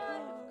it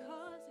might have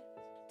cost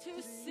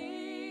to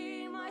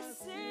see my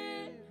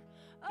sin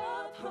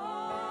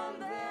upon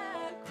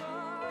that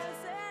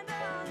cross. And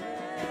I'll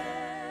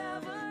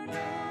never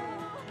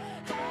know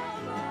how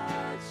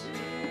much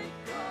it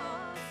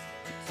costs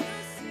to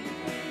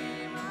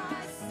see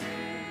my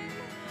sin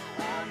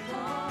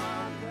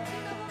upon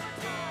that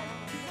cross.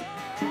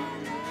 I'll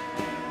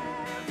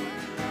never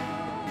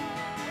know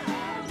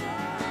how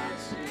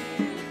much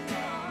it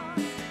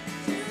costs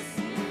to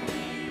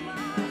see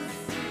my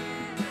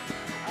sin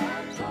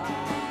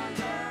upon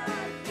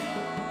that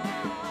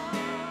cross.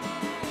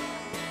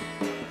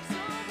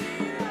 So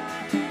here I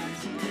am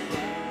to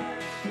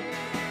worship,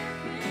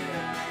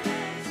 here I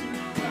am to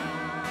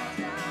bow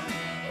down,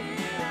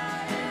 here I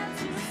am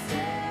to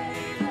say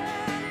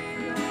that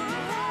you're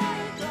my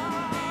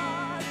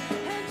God,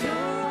 and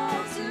you're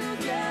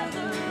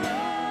altogether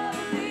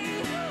lovely,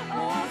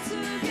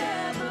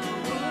 altogether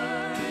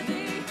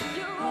worthy,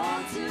 you're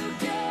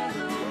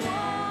altogether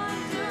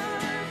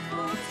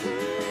wonderful to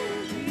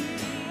me.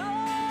 Oh,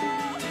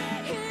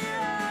 here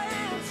I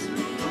am to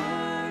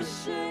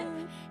worship,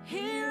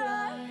 here I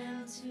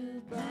am to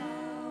bow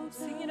down.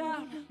 Sing it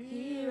out.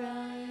 Here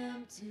I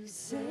am to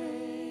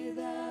say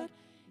that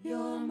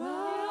you're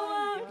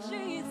my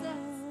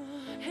Jesus,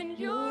 and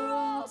you're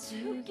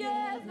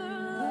altogether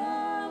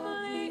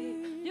lovely,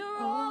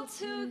 you're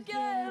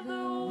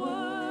altogether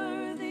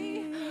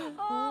worthy,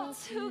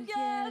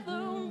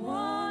 altogether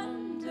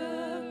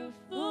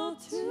wonderful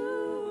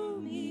to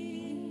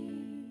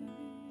me.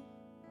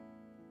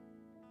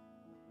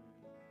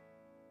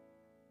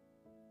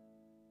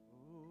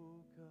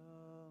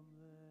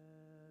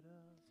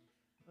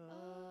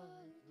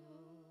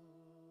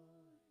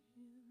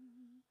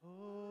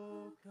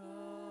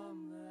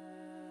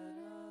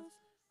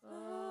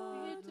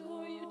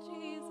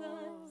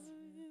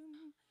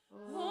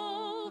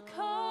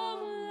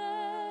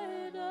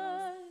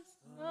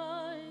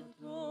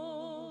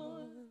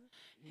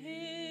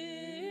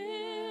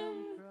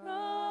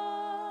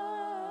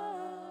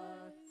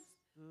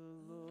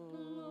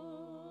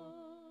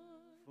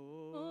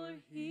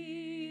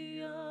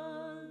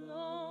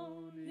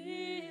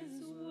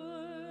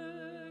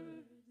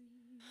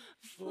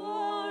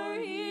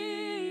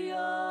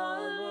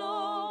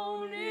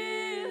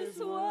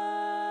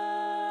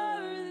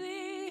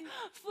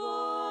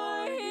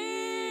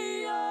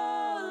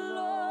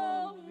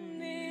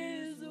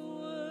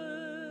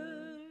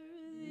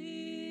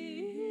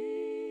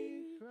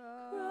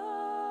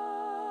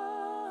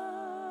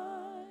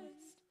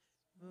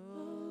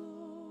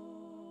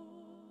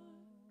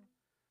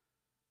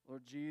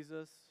 Lord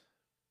Jesus,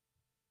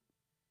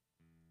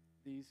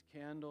 these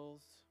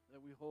candles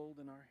that we hold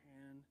in our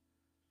hand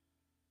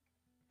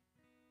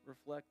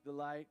reflect the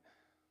light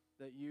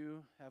that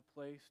you have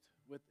placed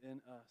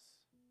within us.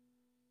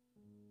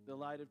 The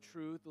light of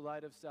truth, the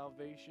light of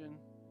salvation.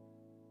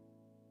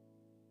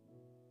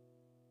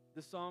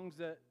 The songs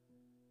that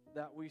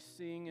we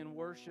sing and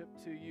worship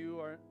to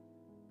you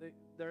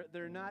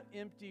they're not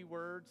empty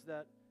words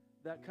that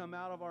come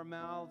out of our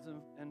mouths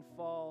and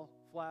fall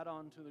flat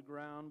onto the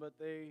ground, but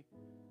they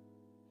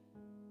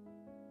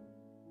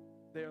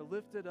are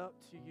lifted up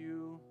to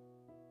you,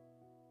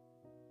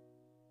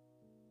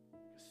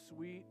 a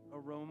sweet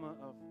aroma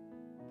of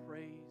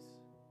praise.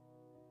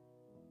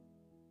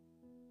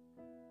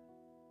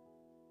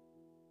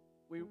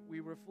 We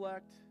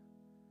reflect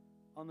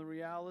on the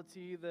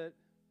reality that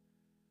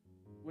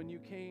when you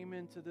came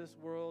into this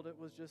world, it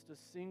was just a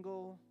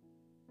single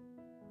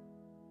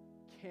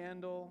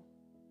candle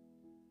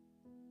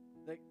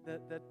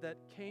that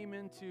came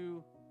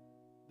into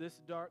this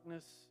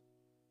darkness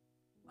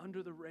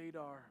under the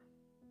radar.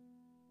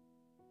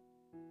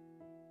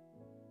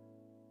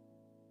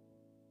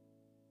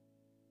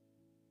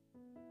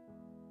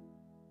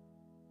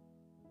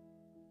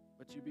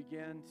 But you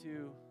began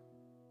to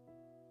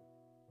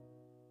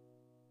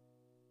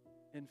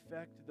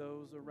infect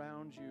those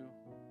around you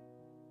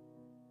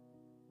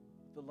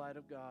with the light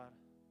of God.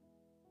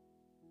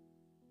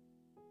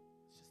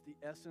 It's just the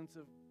essence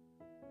of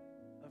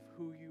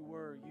who you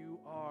were. You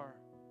are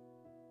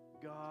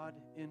God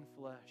in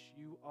flesh.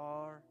 You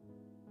are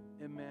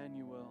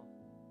Emmanuel,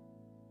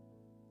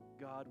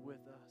 God with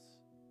us.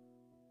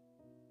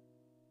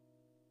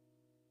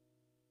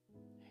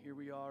 Here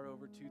we are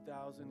over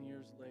 2,000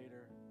 years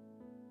later,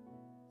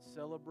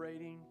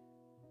 celebrating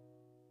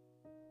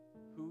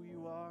who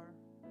you are,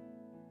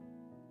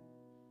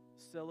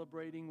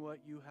 celebrating what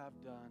you have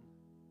done.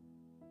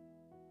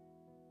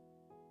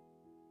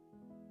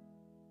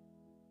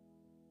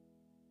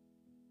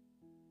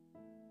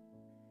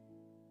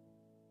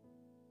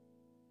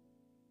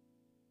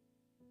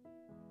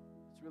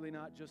 It's really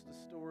not just a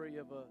story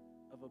of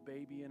a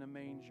baby in a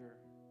manger,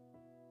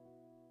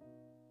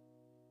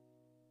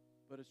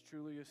 but it's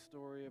truly a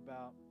story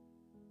about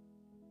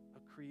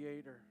a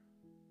creator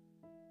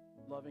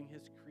loving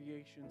his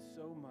creation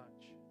so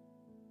much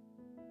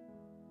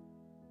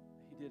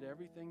that he did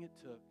everything it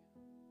took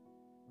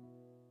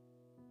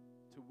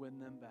to win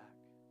them back.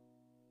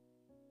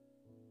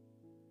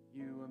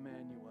 You,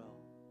 Emmanuel,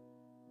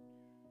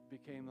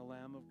 became the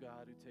Lamb of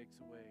God who takes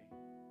away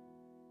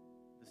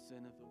the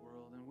sin of the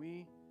world. And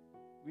we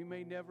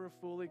may never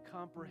fully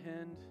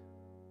comprehend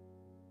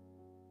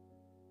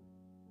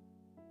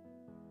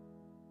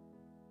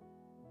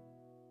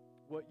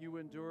what you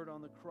endured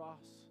on the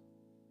cross.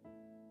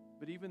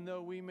 But even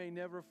though we may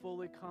never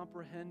fully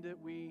comprehend it,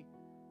 we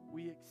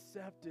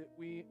accept it,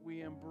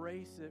 we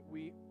embrace it,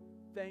 we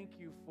thank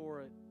you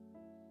for it,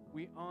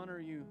 we honor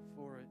you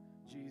for it,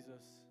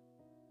 Jesus.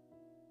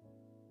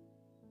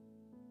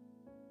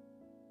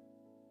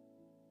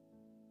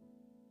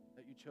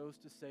 That you chose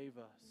to save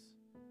us.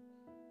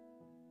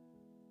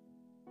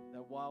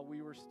 That while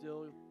we were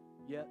still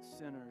yet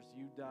sinners,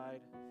 you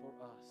died for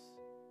us.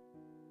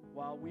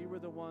 While we were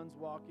the ones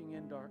walking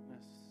in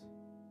darkness,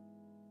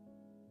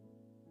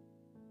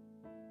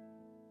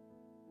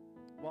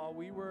 while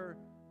we were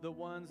the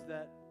ones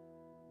that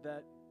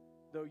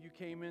though you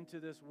came into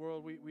this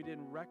world, we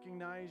didn't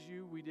recognize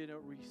you, we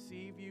didn't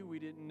receive you, we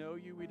didn't know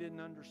you, we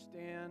didn't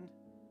understand.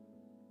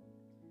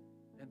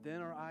 And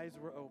then our eyes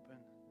were open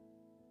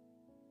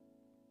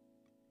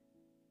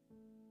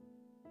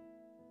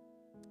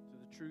to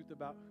the truth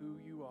about who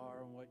you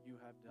are and what you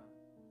have done.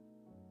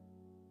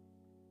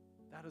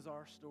 That is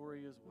our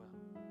story as well.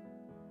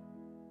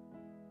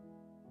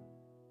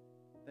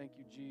 Thank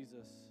you,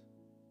 Jesus,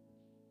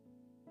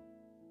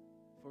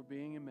 for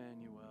being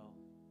Emmanuel,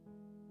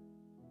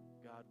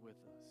 God with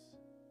us.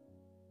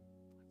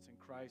 It's in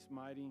Christ's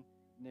mighty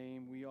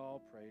name we all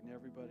pray, and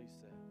everybody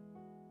said,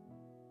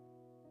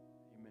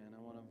 amen.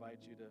 I want to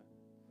invite you to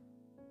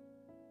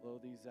blow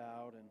these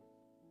out, and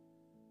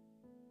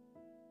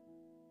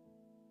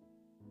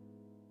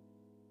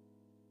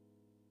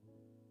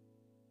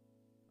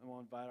I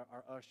want to invite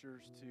our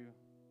ushers to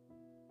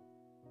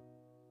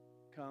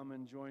come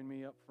and join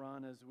me up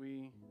front as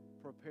we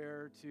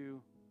prepare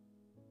to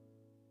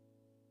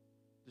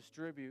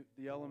distribute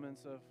the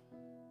elements of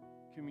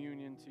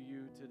communion to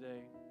you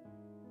today.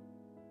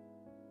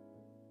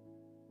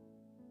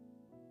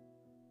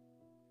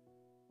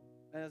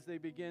 As they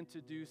begin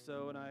to do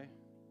so, and I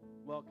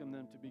welcome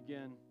them to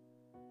begin,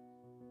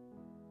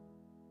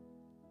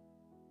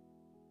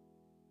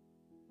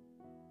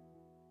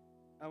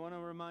 I want to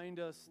remind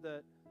us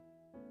that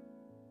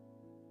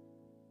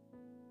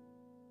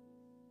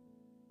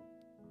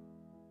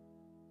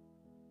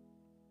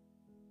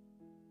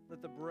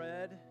the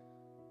bread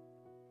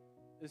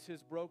is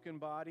his broken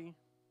body,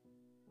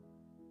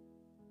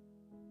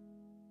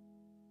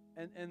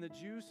 and the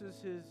juice is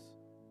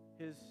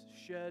his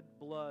shed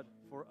blood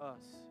for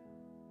us.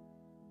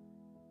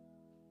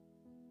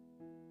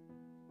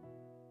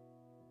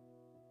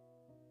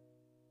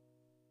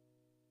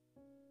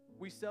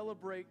 We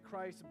celebrate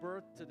Christ's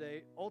birth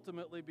today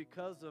ultimately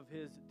because of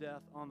his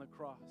death on the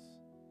cross.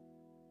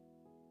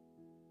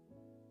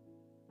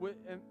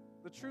 And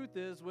the truth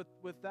is,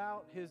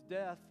 without his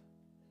death,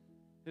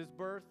 his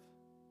birth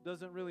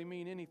doesn't really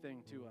mean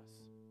anything to us.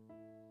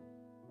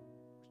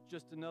 It's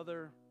just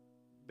another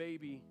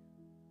baby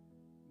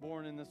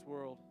born in this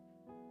world.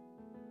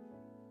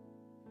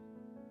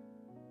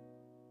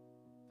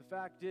 The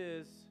fact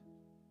is,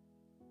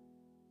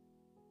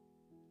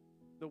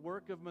 the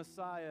work of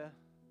Messiah,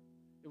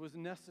 it was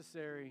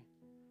necessary.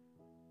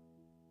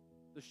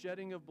 The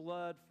shedding of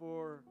blood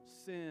for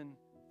sin,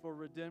 for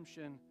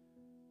redemption,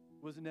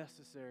 was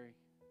necessary.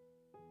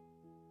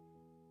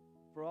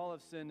 For all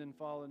have sinned and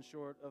fallen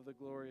short of the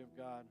glory of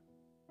God.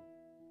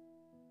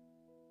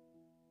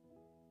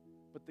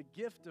 But the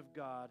gift of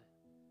God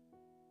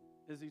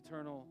is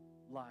eternal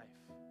life.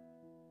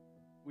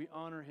 We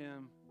honor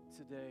him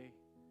today.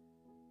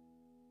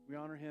 We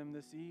honor him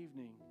this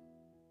evening.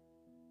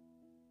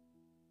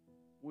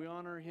 We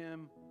honor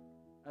him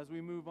as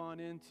we move on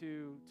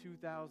into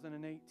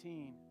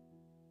 2018.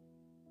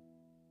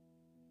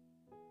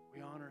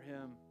 We honor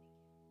him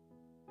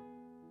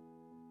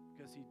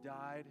because he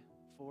died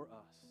for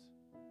us.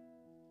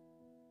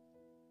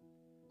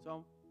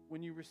 So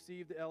when you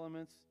receive the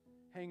elements,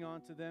 hang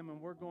on to them,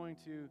 and we're going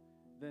to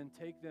then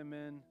take them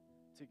in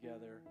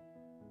together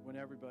when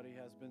everybody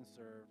has been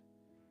served.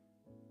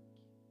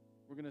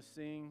 We're going to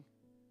sing.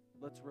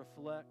 Let's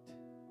reflect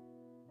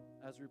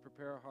as we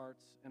prepare our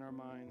hearts and our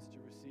minds to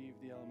receive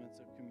the elements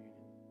of communion.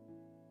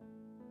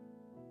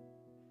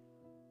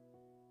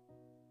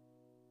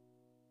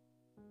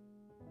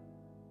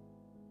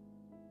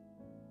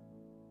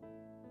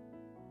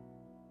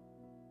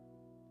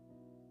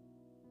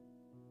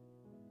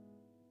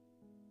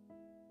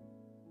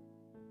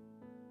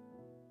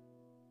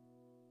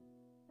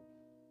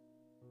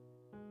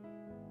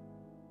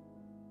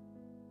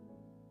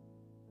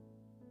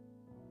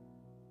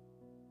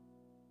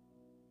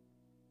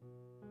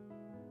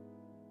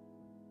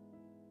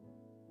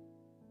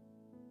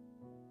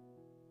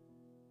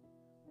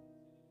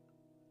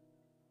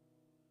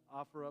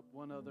 Offer up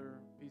one other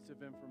piece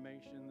of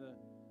information.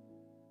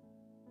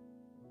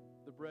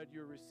 The bread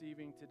you're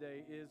receiving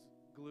today is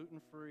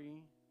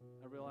gluten-free.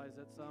 I realize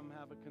that some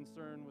have a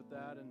concern with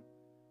that, and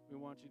we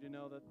want you to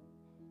know that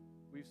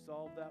we've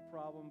solved that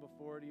problem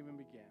before it even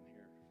began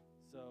here.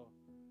 So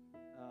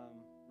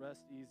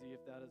rest easy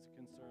if that is a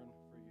concern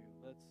for you.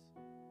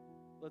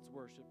 Let's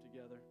worship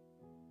together.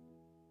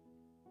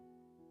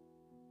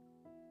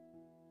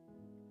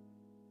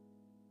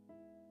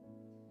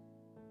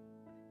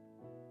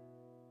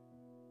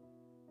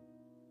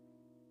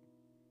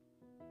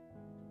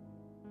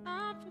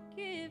 I'm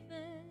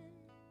forgiven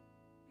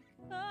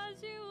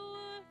because you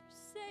were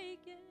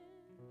forsaken.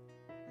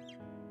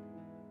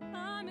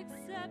 I'm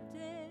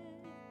accepted.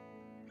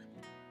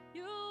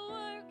 You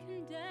were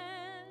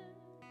condemned.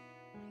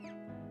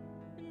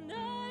 And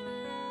I'm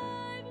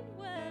alive and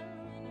well,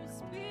 and your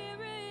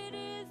spirit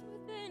is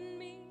within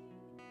me.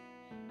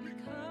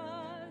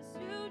 Because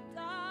you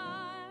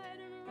died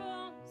and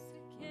rose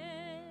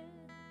again.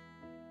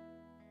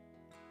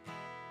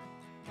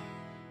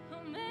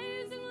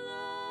 Amazing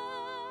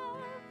love,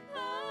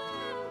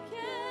 how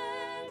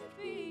can it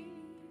be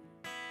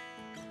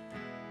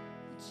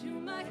that you,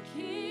 my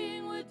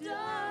King, would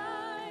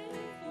die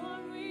for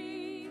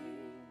me?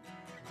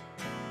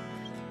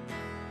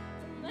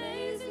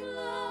 Amazing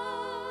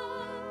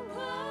love,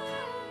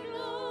 I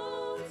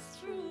know it's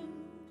true.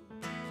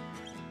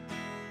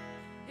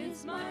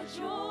 It's my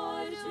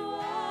joy to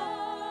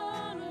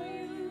honor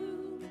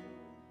you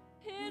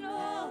in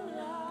all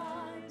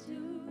I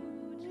do.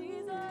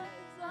 Jesus,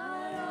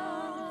 I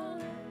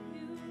honor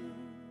you.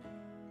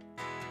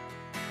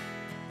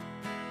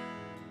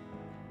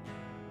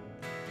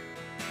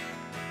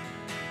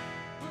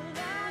 Well,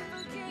 I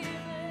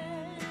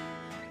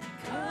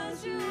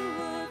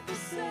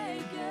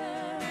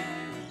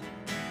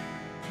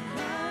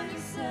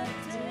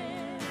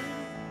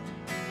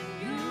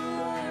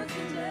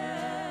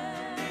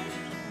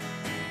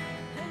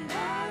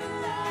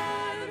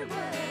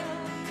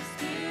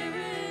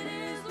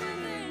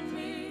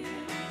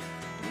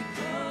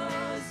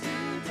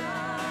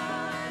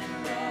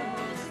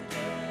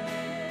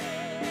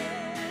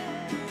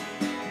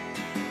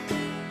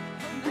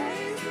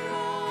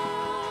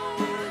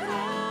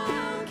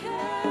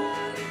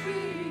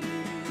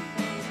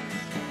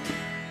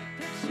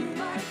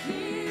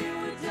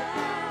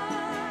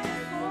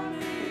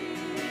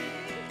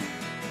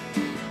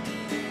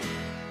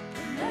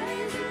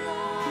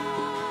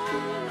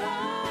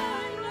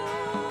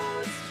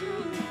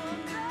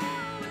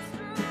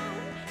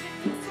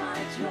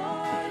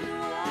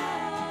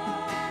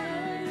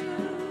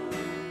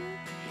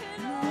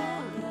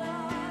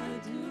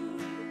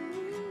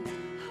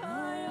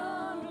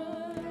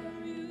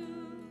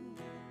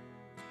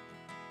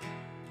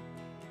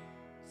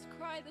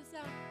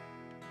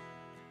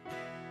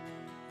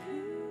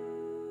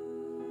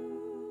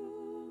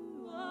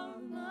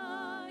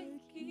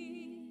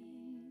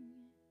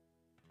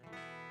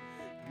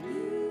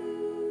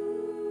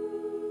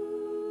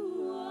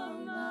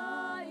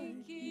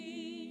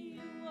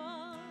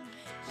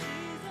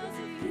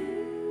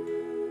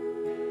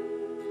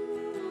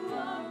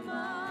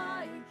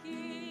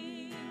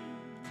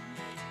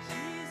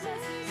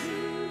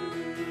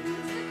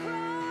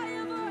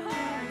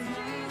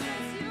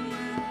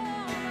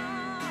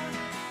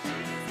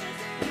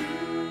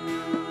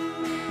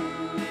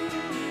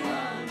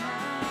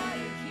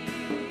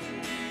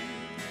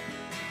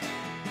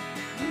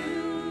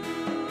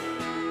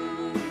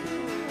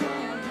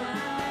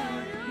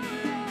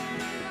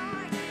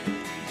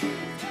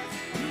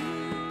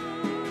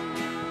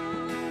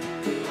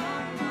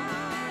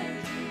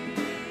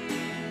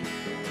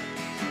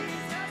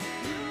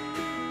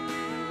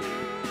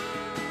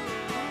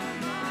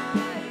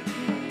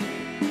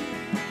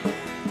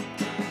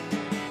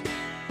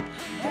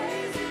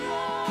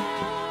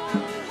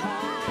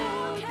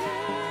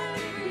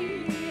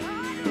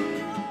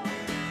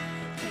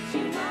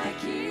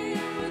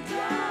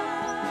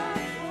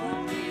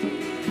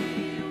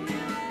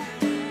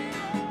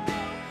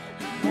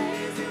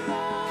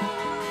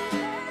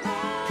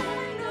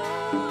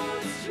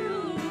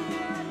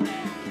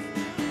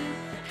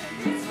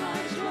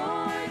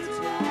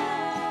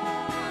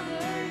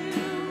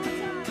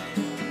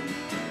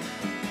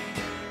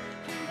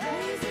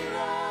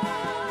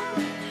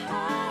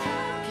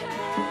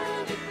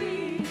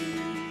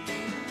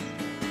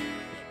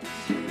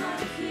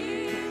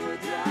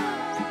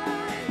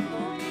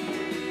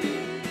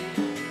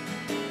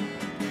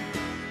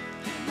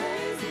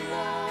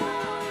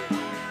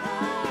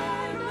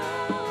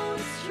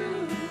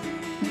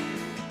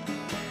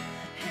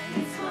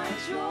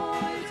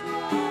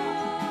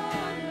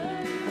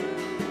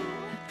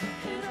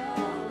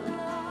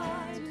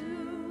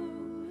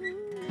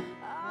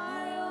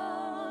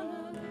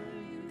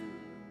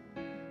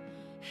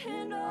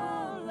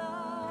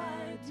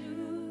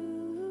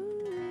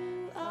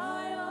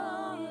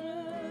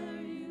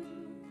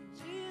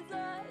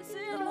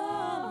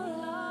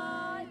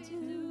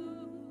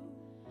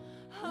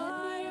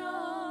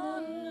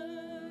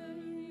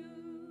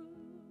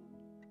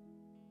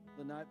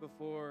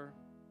before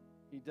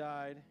he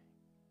died,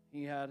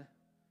 he had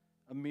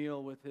a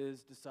meal with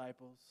his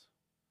disciples.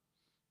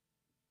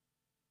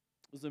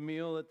 It was a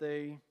meal that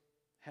they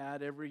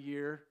had every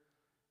year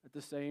at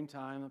the same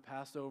time, a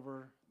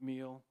Passover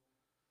meal.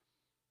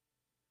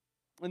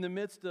 In the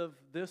midst of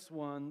this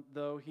one,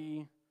 though,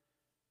 he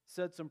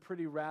said some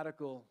pretty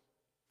radical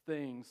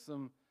things,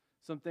 some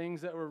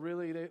things that were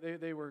really,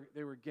 they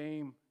were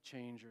game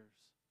changers.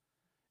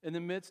 In the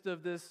midst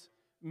of this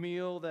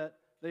meal that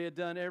they had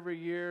done every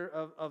year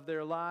of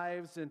their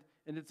lives, and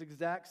in its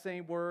exact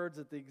same words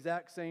at the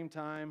exact same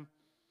time,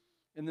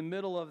 in the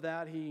middle of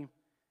that, he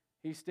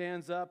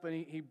stands up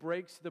and he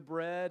breaks the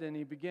bread and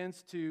he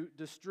begins to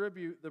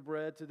distribute the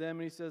bread to them.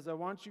 And he says, I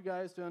want you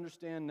guys to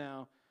understand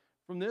now,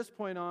 from this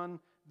point on,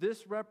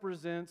 this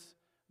represents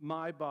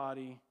my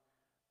body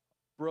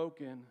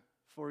broken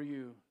for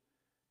you.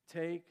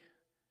 Take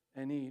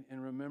and eat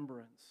in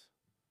remembrance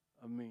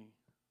of me.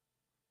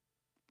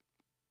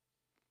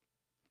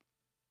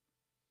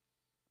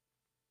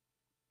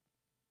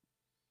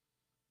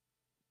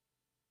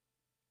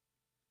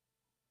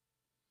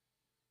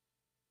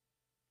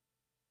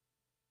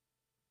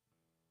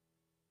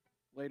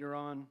 Later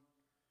on,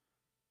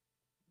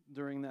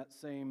 during that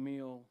same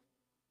meal,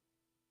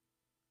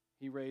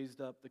 he raised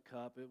up the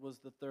cup. It was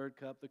the third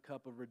cup, the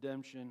cup of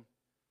redemption.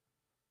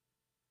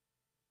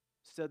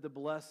 Said the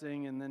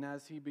blessing, and then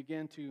as he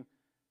began to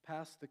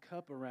pass the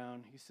cup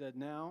around, he said,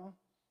 now,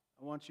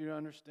 I want you to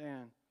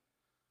understand,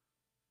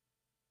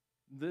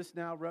 this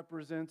now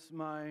represents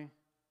my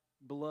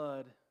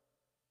blood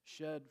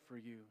shed for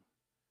you.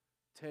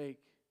 Take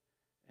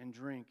and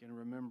drink in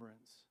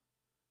remembrance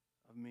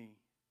of me.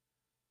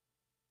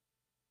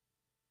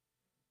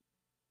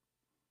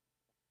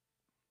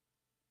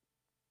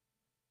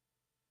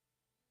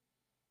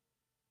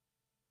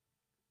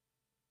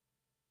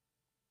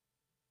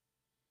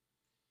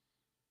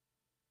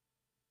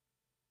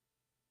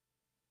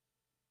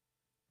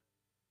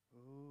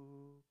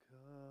 Oh,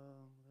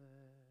 come,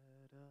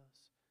 let us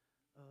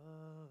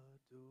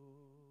adore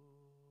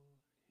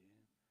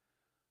Him.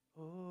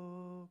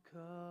 Oh,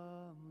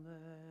 come,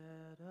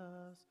 let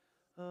us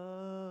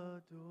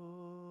adore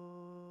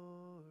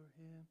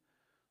Him.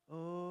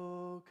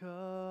 Oh,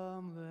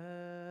 come,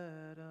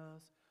 let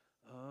us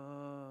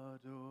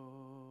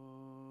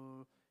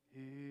adore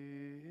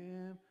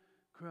Him.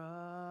 Christ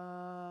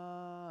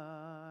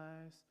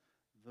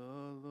the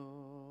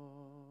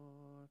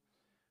Lord.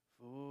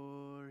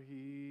 For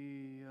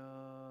He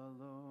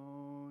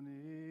alone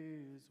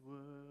is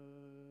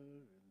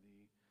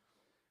worthy.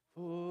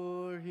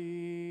 For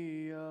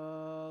He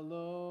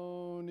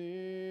alone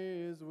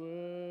is worthy.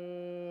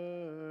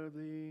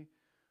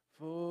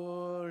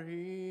 For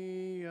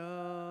He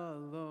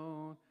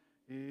alone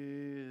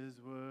is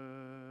worthy.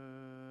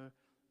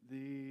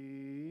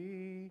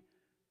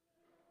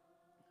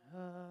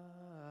 Christ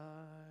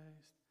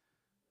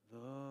the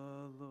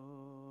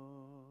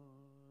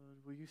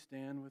Lord. Will you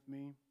stand with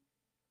me?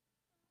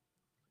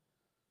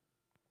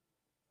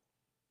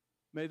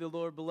 May the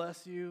Lord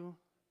bless you.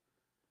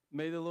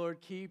 May the Lord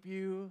keep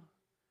you.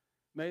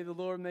 May the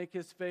Lord make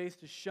His face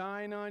to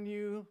shine on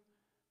you,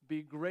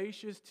 be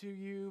gracious to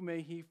you.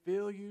 May He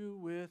fill you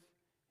with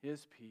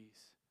His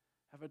peace.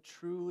 Have a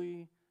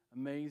truly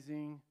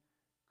amazing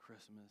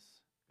Christmas.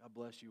 God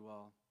bless you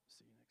all.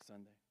 See you next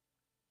Sunday.